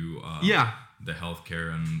offer you the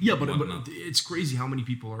healthcare and but it's crazy how many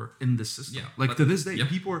people are in this system. To this day,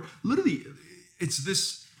 people are literally, it's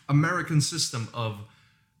this American system of,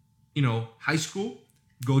 high school,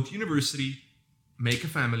 go to university, make a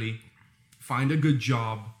family, find a good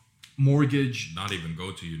job, mortgage. Not even go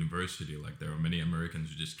to university. Like there are many Americans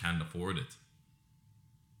who just can't afford it,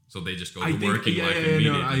 so they just go to working life immediately.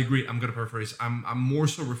 No, I agree. I'm gonna paraphrase. I'm more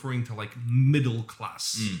so referring to like middle class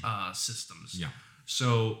systems. Yeah. So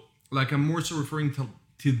like I'm more so referring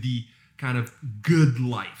to the kind of good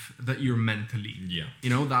life that you're meant to lead. Yeah. You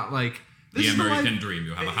know that like. The American dream.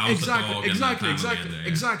 You have a house, a dog, and a family.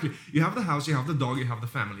 Exactly. You have the house, you have the dog, you have the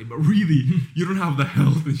family, but really, you don't have the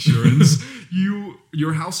health insurance.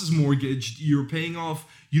 Your house is mortgaged. You're paying off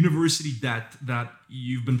university debt that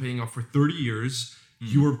you've been paying off for 30 years.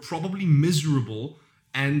 You are probably miserable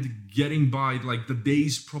and getting by. Like the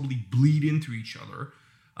days probably bleed into each other,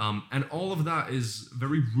 and all of that is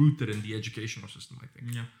very rooted in the educational system, I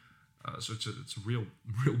think. Yeah. So it's a real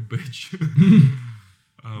bitch.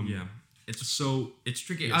 Yeah. It's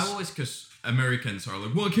tricky. Yes. I always, because Americans are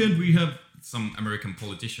like, why can't we have, some American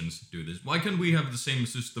politicians do this, why can't we have the same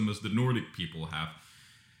system as the Nordic people have?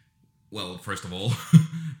 Well, first of all,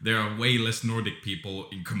 there are way less Nordic people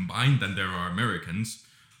in combined than there are Americans.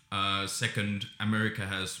 Second, America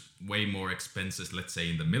has way more expenses, let's say,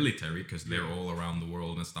 in the military, because they're all around the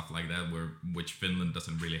world and stuff like that, which Finland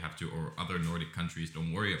doesn't really have to, or other Nordic countries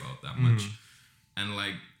don't worry about that much. And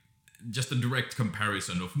like, just a direct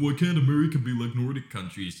comparison of why can't America be like Nordic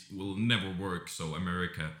countries will never work. So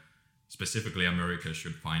specifically America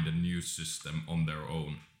should find a new system on their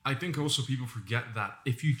own. I think also people forget that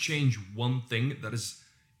if you change one thing that is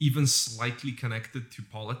even slightly connected to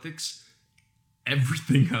politics,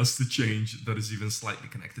 everything has to change that is even slightly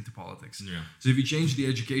connected to politics. Yeah. So if you change the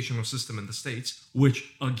educational system in the States,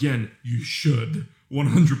 which again, you should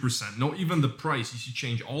 100%, not even the price, you should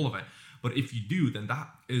change all of it. But if you do, then that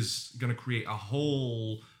is going to create a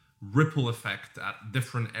whole ripple effect at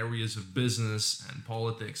different areas of business and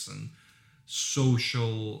politics and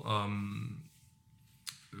social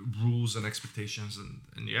rules and expectations.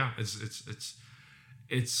 And yeah, it's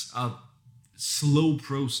a slow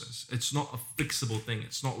process. It's not a fixable thing.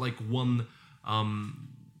 It's not like one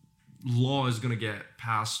law is going to get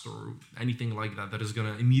passed or anything like that is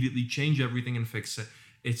going to immediately change everything and fix it.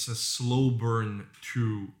 It's a slow burn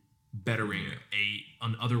to bettering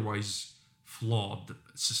an otherwise flawed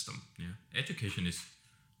system. Yeah, education is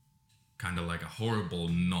kind of like a horrible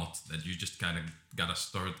knot that you just kind of gotta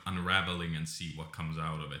start unraveling and see what comes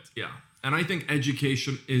out of it. Yeah, and I think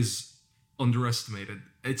education is underestimated.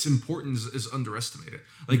 Its importance is underestimated.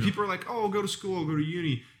 Like people are like, oh, I'll go to school, I'll go to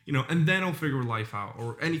uni, and then I'll figure life out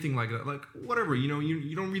or anything like that. Like whatever, you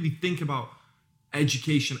don't really think about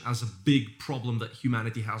education as a big problem that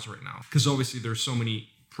humanity has right now, because obviously there's so many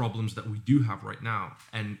problems that we do have right now,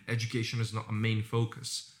 and education is not a main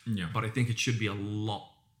focus. Yeah. But I think it should be a lot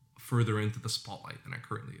further into the spotlight than it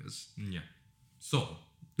currently is. Yeah. So,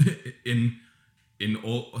 in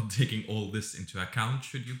all taking all this into account,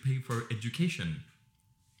 should you pay for education?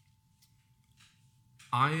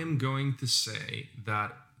 I am going to say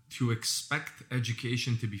that to expect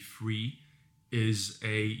education to be free is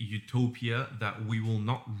a utopia that we will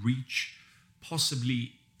not reach,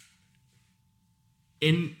 possibly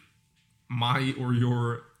in my or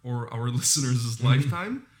your or our listeners'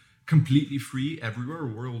 lifetime, completely free everywhere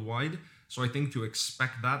worldwide. So I think to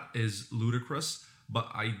expect that is ludicrous, but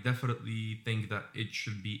I definitely think that it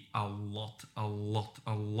should be a lot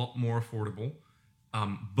more affordable,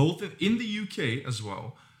 both in the UK as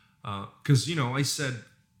well. Because, I said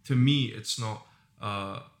to me, it's not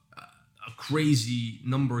a crazy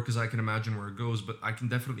number because I can imagine where it goes, but I can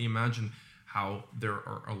definitely imagine how there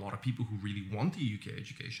are a lot of people who really want a UK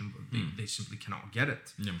education, but they simply cannot get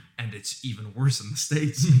it. Yeah. And it's even worse in the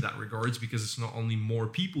States in that regards, because it's not only more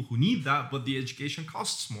people who need that, but the education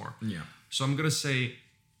costs more. Yeah. So I'm going to say,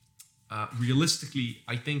 realistically,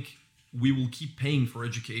 I think we will keep paying for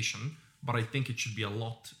education, but I think it should be a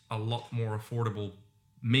lot more affordable,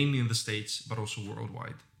 mainly in the States, but also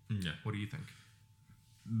worldwide. Yeah. What do you think?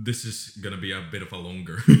 This is going to be a bit of a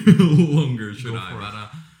longer should I? But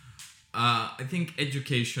I think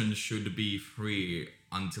education should be free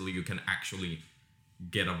until you can actually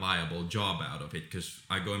get a viable job out of it. Because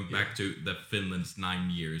going back to the Finland's 9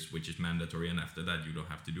 years, which is mandatory, and after that you don't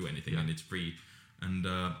have to do anything and it's free. And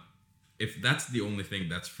if that's the only thing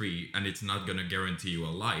that's free and it's not going to guarantee you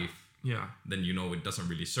a life, then it doesn't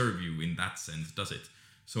really serve you in that sense, does it?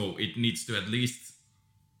 So it needs to at least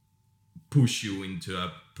push you into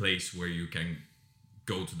a place where you can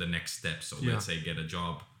go to the next step. So let's say get a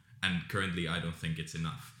job. And currently, I don't think it's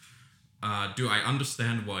enough. Do I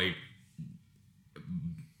understand why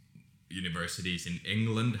universities in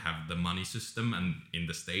England have the money system and in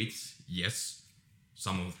the States? Yes.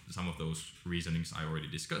 Some of those reasonings I already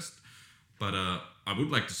discussed. But I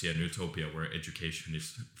would like to see an utopia where education is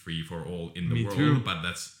free for all in the Me world. too. But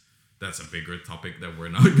that's a bigger topic that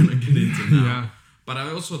we're not gonna get into now. Yeah. But I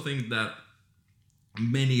also think that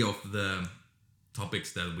many of the topics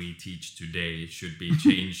that we teach today should be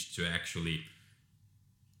changed to actually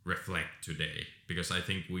reflect today, because I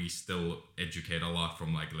think we still educate a lot from,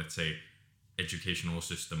 like, let's say, educational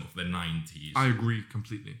system of the 90s. I agree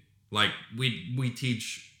completely. Like we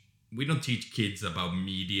don't teach kids about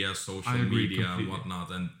media, social I agree media, completely. and whatnot,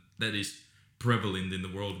 and that is prevalent in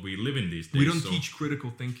the world we live in these days. We don't so, teach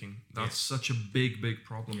critical thinking. That's such a big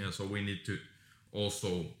problem. Yeah, so we need to also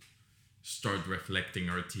start reflecting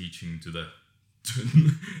our teaching to the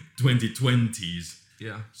 2020s.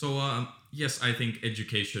 Yeah. So yes, I think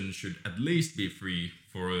education should at least be free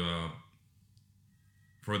for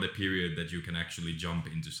the period that you can actually jump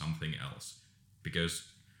into something else, because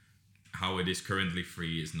how it is currently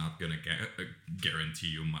free is not gonna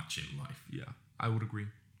guarantee you much in life. Yeah, I would agree.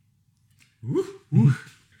 Woo.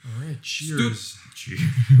 All right, cheers.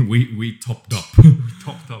 We topped up.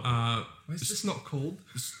 Topped up. Why is this not cold?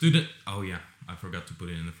 Student. Oh yeah, I forgot to put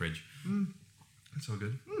it in the fridge. It's all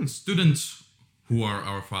good. Students who are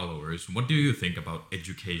our followers, what do you think about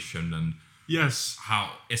education, and Yes. how,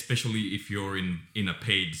 especially if you're in a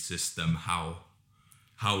paid system,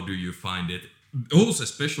 how do you find it? Those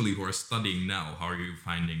especially who are studying now, how are you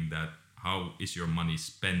finding that? How is your money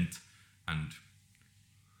spent, and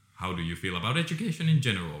how do you feel about education in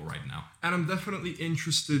general right now? And I'm definitely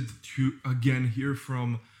interested to, again, hear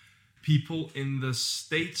from people in the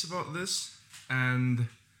States about this, and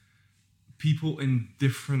people in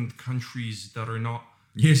different countries that are not.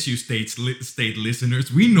 Yes, you state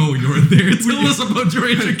listeners, we know you're there. Tell us about your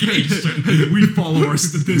education. We follow our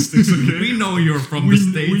statistics, okay? We know you're from the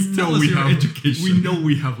States. Tell us your education. We know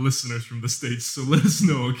we have listeners from the States, so let us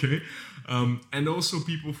know, okay? And also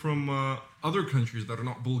people from other countries that are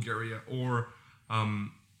not Bulgaria or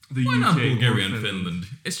the Why UK. not or Bulgaria and Finland?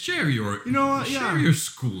 Share your, share your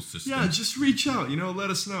school system. Yeah, just reach out, let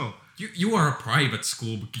us know. You are a private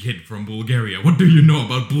school kid from Bulgaria. What do you know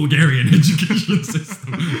about Bulgarian education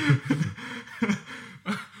system?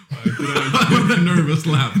 What a nervous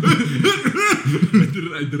laugh.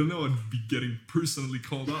 I didn't know I'd be getting personally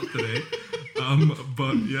called out today.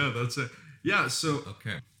 But yeah, that's it. Yeah, so.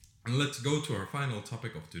 Okay. And let's go to our final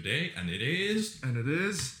topic of today, and it is...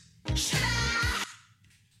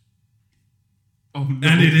 Oh no.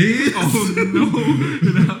 And it is... Oh no,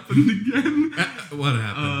 it happened again. What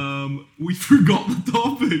happened? We forgot the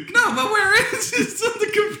topic. No, but where is it? It's on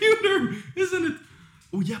the computer, isn't it?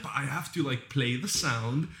 Oh yeah, but I have to play the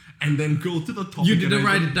sound and then go to the topic. You didn't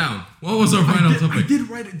write it down. What was our final topic? I did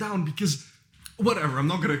write it down because whatever. I'm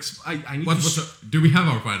not gonna. I need to. Do we have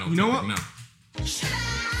our final topic know what? now?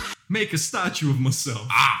 Make a statue of myself.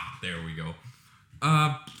 There we go.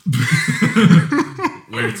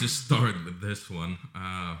 Where to start with this one?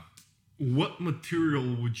 What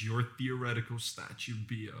material would your theoretical statue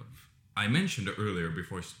be of? I mentioned earlier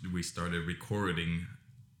before we started recording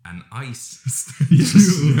an ice statue.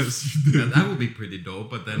 Yes, you did. And that would be pretty dope,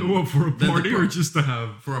 but then... What, for a party or just to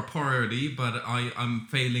have? For a party, but I'm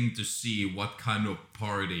failing to see what kind of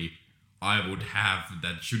party I would have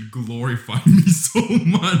that should glorify me so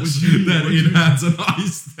much that it has an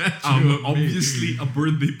ice statue of me. Obviously a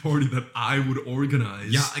birthday party that I would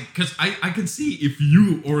organize. Yeah, because I can see if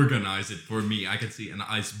you organize it for me, I can see an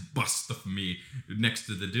ice bust of me next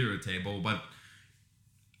to the dinner table, but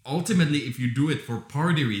ultimately, if you do it for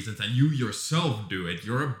party reasons and you yourself do it,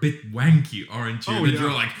 you're a bit wanky, aren't you? Oh, that yeah.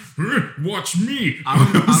 you're like, watch me. I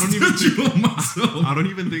don't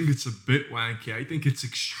even think it's a bit wanky. I think it's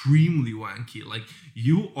extremely wanky. Like,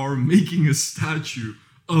 you are making a statue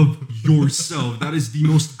of yourself. That is the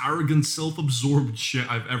most arrogant, self-absorbed shit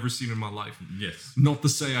I've ever seen in my life. Yes. Not to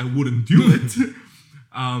say I wouldn't do it.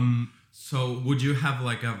 So, would you have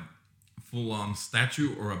like a full-on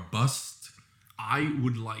statue or a bust? I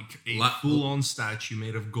would like a full-on statue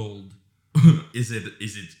made of gold. Is it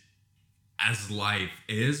as life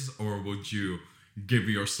is, or would you give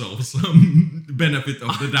yourself some benefit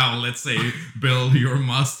of the doubt? Let's say build your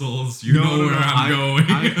muscles. You know where I'm going.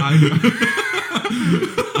 I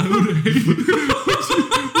would hate.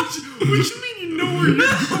 What you mean you know where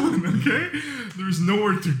you're going? Okay, there's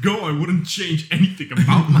nowhere to go. I wouldn't change anything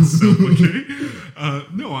about myself. Okay,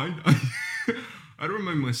 no, I don't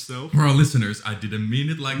remind myself. For our listeners, I didn't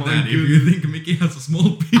mean it like My that. goodness. If you think Mickey has a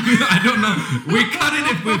small penis, I don't know. We cut it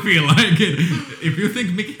if we feel like it. If you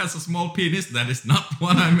think Mickey has a small penis, that is not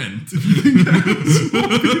what I meant.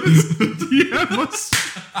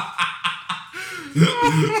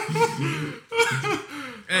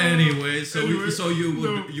 Anyway, so no.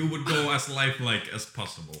 you would go as lifelike as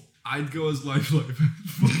possible. I'd go as lifelike.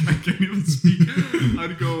 Fuck, I can't even speak.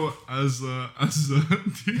 I'd go as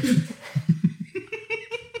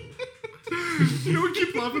you know, we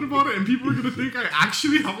keep laughing about it, and people are gonna think I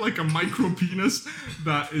actually have like a micro penis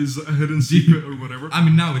that is a hidden secret or whatever. I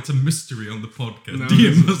mean, now it's a mystery on the podcast. No,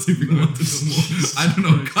 DM us if you want to know more. I don't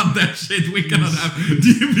know, cut that shit. We cannot have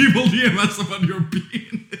people DM us about your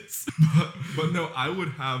penis. But no, I would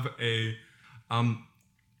have a, I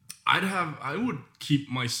would keep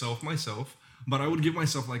myself, but I would give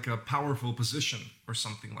myself like a powerful position or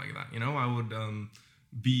something like that. You know, I would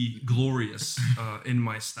be glorious in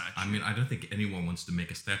my statue. I mean, I don't think anyone wants to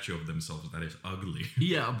make a statue of themselves that is ugly.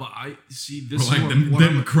 Yeah, but I see this. Or like is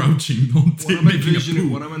them crouching, not making a poo.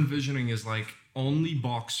 What I'm envisioning is like only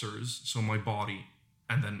boxers, so my body,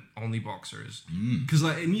 and then only boxers, because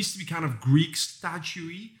like it needs to be kind of Greek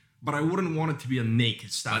statue-y, but I wouldn't want it to be a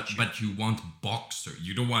naked statue. But you want boxer.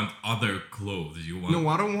 You don't want other clothes. You want. No,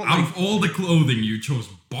 I don't want. Out of all the clothing, you chose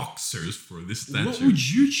boxers for this statue. What would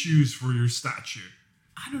you choose for your statue?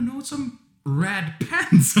 I don't know, some rad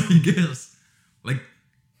pants, I guess. Like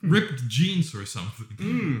ripped jeans or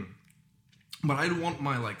something. But I'd want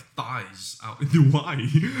my like thighs out. Why?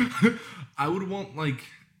 I would want like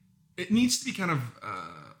it needs to be kind of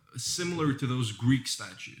similar to those Greek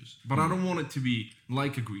statues, but I don't want it to be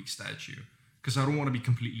like a Greek statue because I don't want to be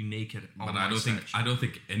completely naked. But I don't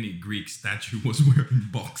think any Greek statue was wearing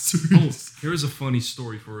boxers. Oh, here's a funny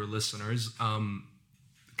story for our listeners.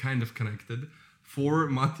 Kind of connected. For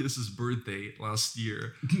Matthias's birthday last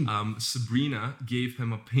year, Sabrina gave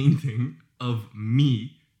him a painting of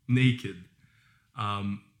me naked.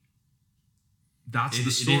 That's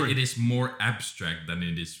the story. It is more abstract than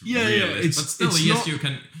it is Yeah, realist. But still, yes,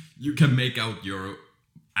 not, you can make out your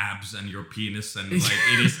abs and your penis, and like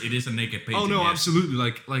it is a naked painting. Oh no, yes. absolutely!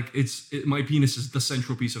 My penis is the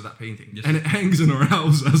central piece of that painting, yes. And it hangs in our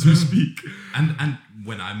house as we speak. And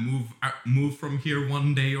when I move from here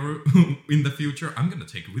one day or in the future, I'm gonna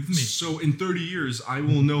take it with me. So in 30 years, I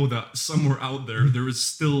will know that somewhere out there is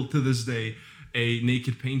still to this day a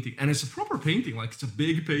naked painting, and it's a proper painting. Like it's a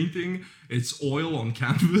big painting. It's oil on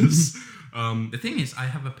canvas. The thing is, I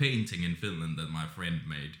have a painting in Finland that my friend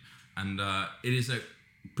made, and it is a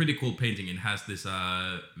pretty cool painting. It has this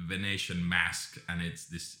Venetian mask, and it's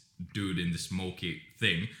this dude in the smoky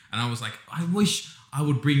thing. And I was like, I wish I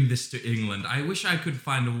would bring this to England. I wish I could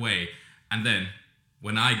find a way. And then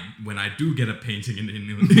when I do get a painting in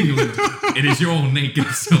England, it is your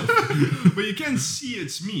naked self. But you can't see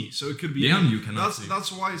it's me, so it could be. Yeah, you cannot see.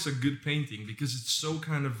 That's why it's a good painting, because it's so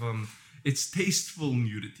kind of it's tasteful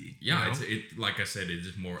nudity. Yeah, you know? it like I said, it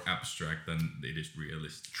is more abstract than it is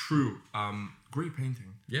realistic. True. Great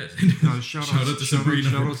painting. Yes. Shout out to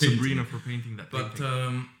Sabrina for painting that painting.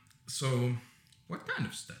 But so what kind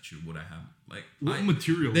of statue would I have? Like what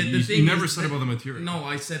material? You never said about the material. No,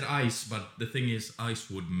 I said ice, but the thing is, ice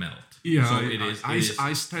would melt. Yeah, so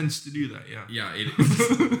ice tends to do that. Yeah. Yeah,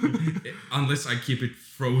 unless I keep it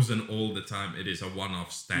frozen all the time, it is a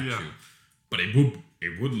one-off statue. Yeah. But it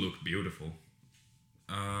would look beautiful.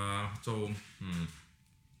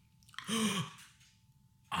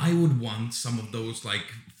 I would want some of those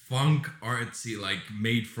like funk artsy, like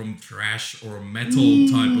made from trash or metal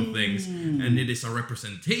type of things, and it is a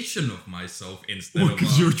representation of myself instead of.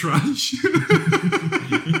 Because you're trash.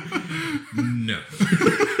 No,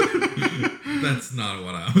 that's not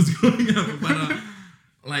what I was going after. But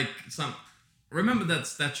like some. Remember that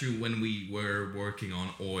statue when we were working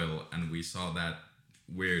on oil and we saw that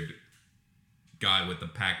weird guy with the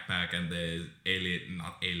backpack and the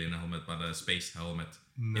not alien helmet, but a space helmet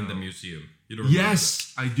in the museum? You don't remember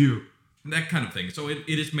Yes, that? I do. That kind of thing. So it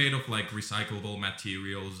is made of like recyclable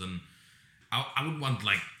materials, and I would want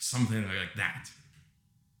like something like that.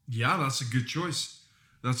 Yeah, that's a good choice.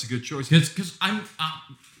 Because I'm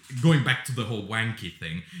going back to the whole wanky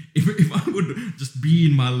thing. If I would just be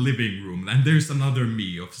in my living room and there's another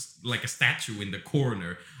me of like a statue in the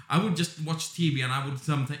corner, I would just watch TV and I would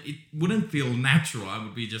it wouldn't feel natural. I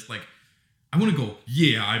would be just like, I want to go,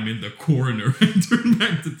 yeah, I'm in the corner, and turn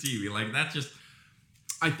back to TV. Like that just.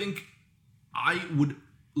 I think I would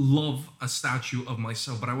love a statue of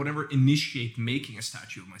myself, but I would never initiate making a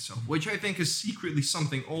statue of myself, which I think is secretly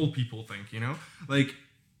something all people think, you know? Like,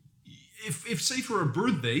 if say for a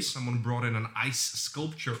birthday, someone brought in an ice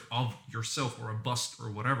sculpture of yourself or a bust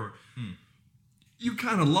or whatever, you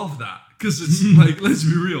kind of love that. Because it's like, let's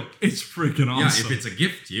be real, it's freaking awesome. Yeah, if it's a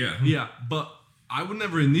gift, yeah. Yeah, but I would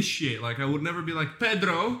never initiate. Like, I would never be like,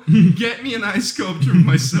 Pedro, get me an ice sculpture of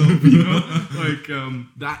myself. You know, like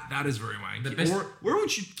that is very wanky. Or where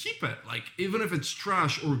would you keep it? Like, even if it's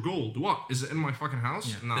trash or gold, what is it in my fucking house?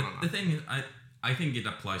 Yeah. No. The thing is, I think it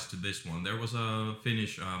applies to this one. There was a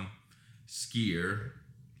Finnish skier,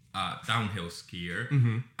 downhill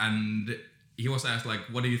skier, and he was asked like,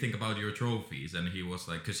 "What do you think about your trophies?" And he was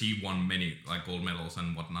like, because he won many like gold medals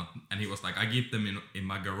and whatnot, and he was like, "I keep them in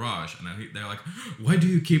my garage." And they're like, "Why do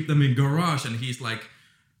you keep them in garage?" And he's like,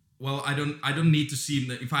 "Well, I don't need to see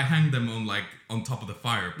them. If I hang them on top of the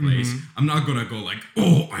fireplace, I'm not gonna go like,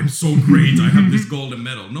 oh, I'm so great, I have this golden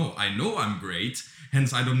medal. No, I know I'm great,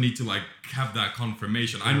 hence I don't need to like have that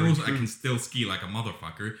confirmation. I know I can still ski like a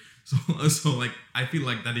motherfucker." So like, I feel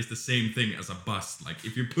like that is the same thing as a bust. Like,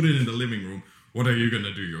 if you put it in the living room, what are you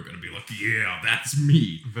gonna do? You're gonna be like, yeah, that's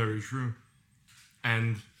me. Very true.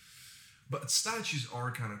 But statues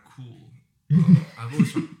are kind of cool. I've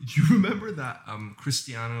always do you remember that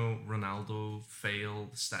Cristiano Ronaldo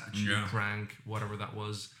failed statue prank, whatever that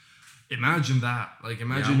was? Imagine that. Like,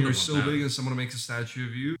 imagine you're so big and someone makes a statue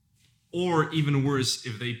of you. Or even worse,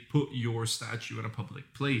 if they put your statue in a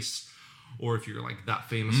public place. Or if you're like that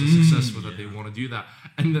famous and successful that they want to do that,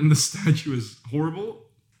 and then the statue is horrible.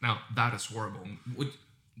 Now that is horrible.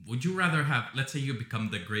 Would you rather have, let's say you become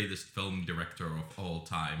the greatest film director of all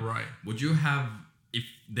time, right? Would you have, if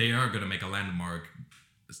they are gonna make a landmark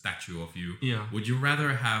statue of you, would you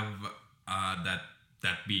rather have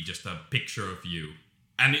that be just a picture of you?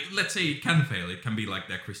 And let's say it can fail. It can be like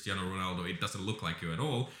that Cristiano Ronaldo. It doesn't look like you at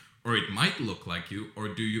all. Or it might look like you, or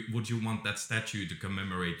would you want that statue to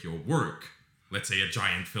commemorate your work? Let's say a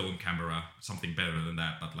giant film camera, something better than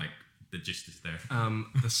that, but like the gist is there.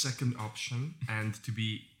 The second option, and to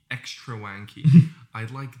be extra wanky,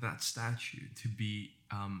 I'd like that statue to be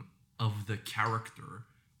of the character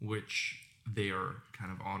which they are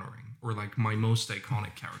kind of honoring, or like my most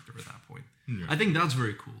iconic character at that point. Yeah. I think that's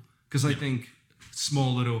very cool, because I think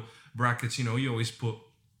small little brackets, you know, you always put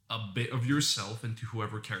a bit of yourself into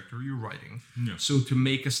whoever character you're writing. Yeah. So to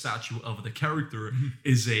make a statue of the character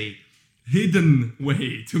is a hidden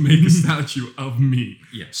way to make a statue of me.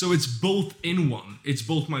 Yeah. So it's both in one. It's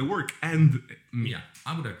both my work and me. Yeah,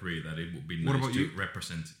 I would agree that it would be nice to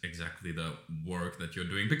represent exactly the work that you're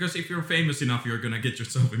doing. Because if you're famous enough, you're gonna get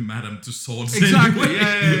yourself in Madame Tussauds. Exactly. Anyway.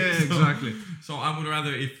 Yeah, exactly. So I would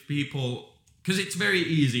rather if people, because it's very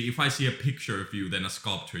easy if I see a picture of you than a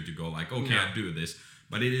sculpture to go like, okay, I do this.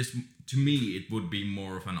 But it is, to me, it would be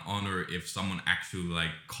more of an honor if someone actually like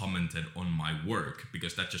commented on my work,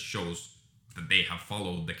 because that just shows that they have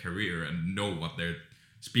followed the career and know what they're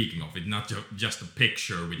speaking of. It's not just a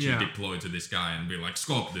picture which you deploy to this guy and be like,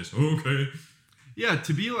 sculpt this, okay. Yeah,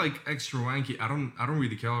 to be like extra wanky, I don't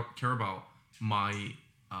really care about my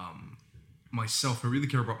myself. I really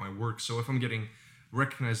care about my work. So if I'm getting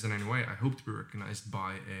recognized in any way, I hope to be recognized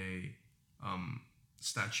by a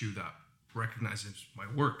statue that recognizes my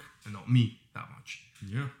work and not me that much.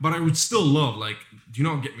 Yeah. But I would still love, like, do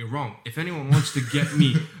not get me wrong, if anyone wants to get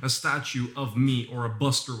me a statue of me or a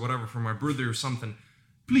bust or whatever for my birthday or something,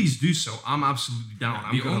 please do so. I'm absolutely down.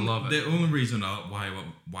 I'm gonna love it. The only reason why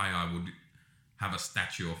I would have a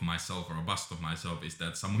statue of myself or a bust of myself is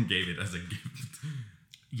that someone gave it as a gift.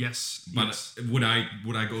 Yes. But would I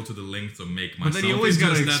go to the length of make myself? But then you always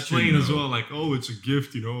gotta explain as well, like, oh, it's a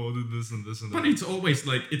gift, you know, this and this and that. But it's always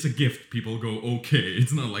like, it's a gift. People go, okay.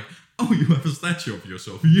 It's not like, oh, you have a statue of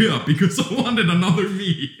yourself. Yeah, because I wanted another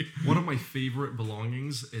me. One of my favorite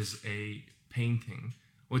belongings is a painting.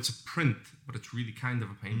 Well, it's a print, but it's really kind of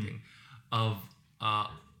a painting of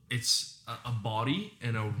it's a body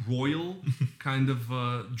in a royal kind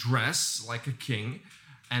of dress, like a king,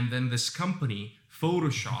 and then this company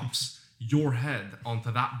photoshops your head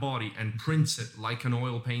onto that body and prints it like an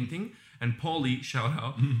oil painting. And Polly, shout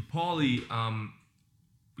out, Polly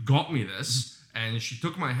got me this, and she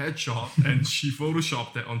took my headshot and she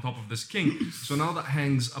photoshopped it on top of this king. So now that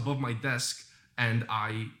hangs above my desk, and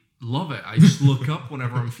I love it. I just look up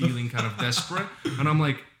whenever I'm feeling kind of desperate, and I'm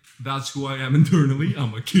like, that's who I am internally.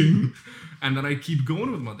 I'm a king. And then I keep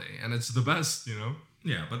going with my day, and it's the best, you know?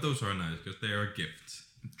 Yeah, but those are nice because they are gifts.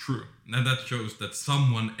 True. And that shows that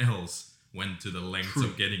someone else went to the lengths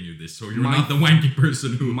of getting you this. So you're not the wanky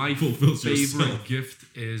person who fulfills yourself. My favorite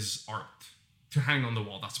gift is art. To hang on the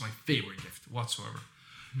wall. That's my favorite gift whatsoever.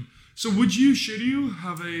 So should you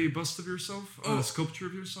have a bust of yourself? A sculpture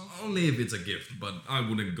of yourself? Only if it's a gift, but I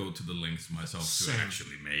wouldn't go to the lengths myself to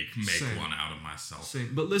actually make one out of myself.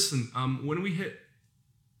 Same. But listen, when we hit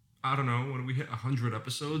 100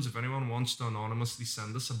 episodes, if anyone wants to anonymously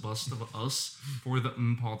send us a bust of us for the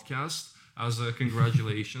podcast, as a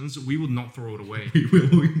congratulations. We would not throw it away.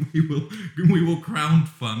 We will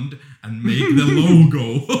crowdfund and make the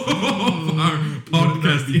logo of our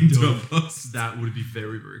podcast into a bus. That would be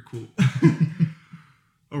very, very cool.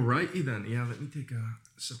 Alrighty then. Yeah, let me take a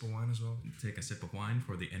sip of wine as well. Take a sip of wine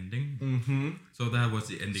for the ending. Mm-hmm. So that was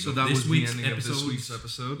the ending So of that this was the week's ending episode. of this week's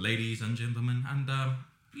episode. Ladies and gentlemen, and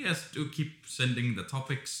yes, do keep sending the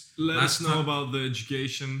topics. Let us know about the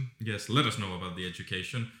education. Yes, let us know about the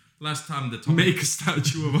education. Last time the topic, Make a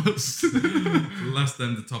statue of us. last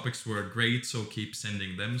time the topics were great, so keep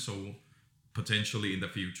sending them. So potentially in the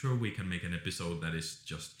future we can make an episode that is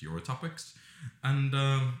just your topics. And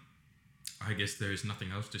I guess there is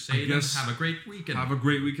nothing else to say. Guess have a great weekend. Have a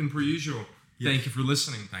great weekend per usual. Yes. Thank you for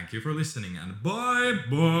listening. Thank you for listening, and bye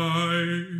bye.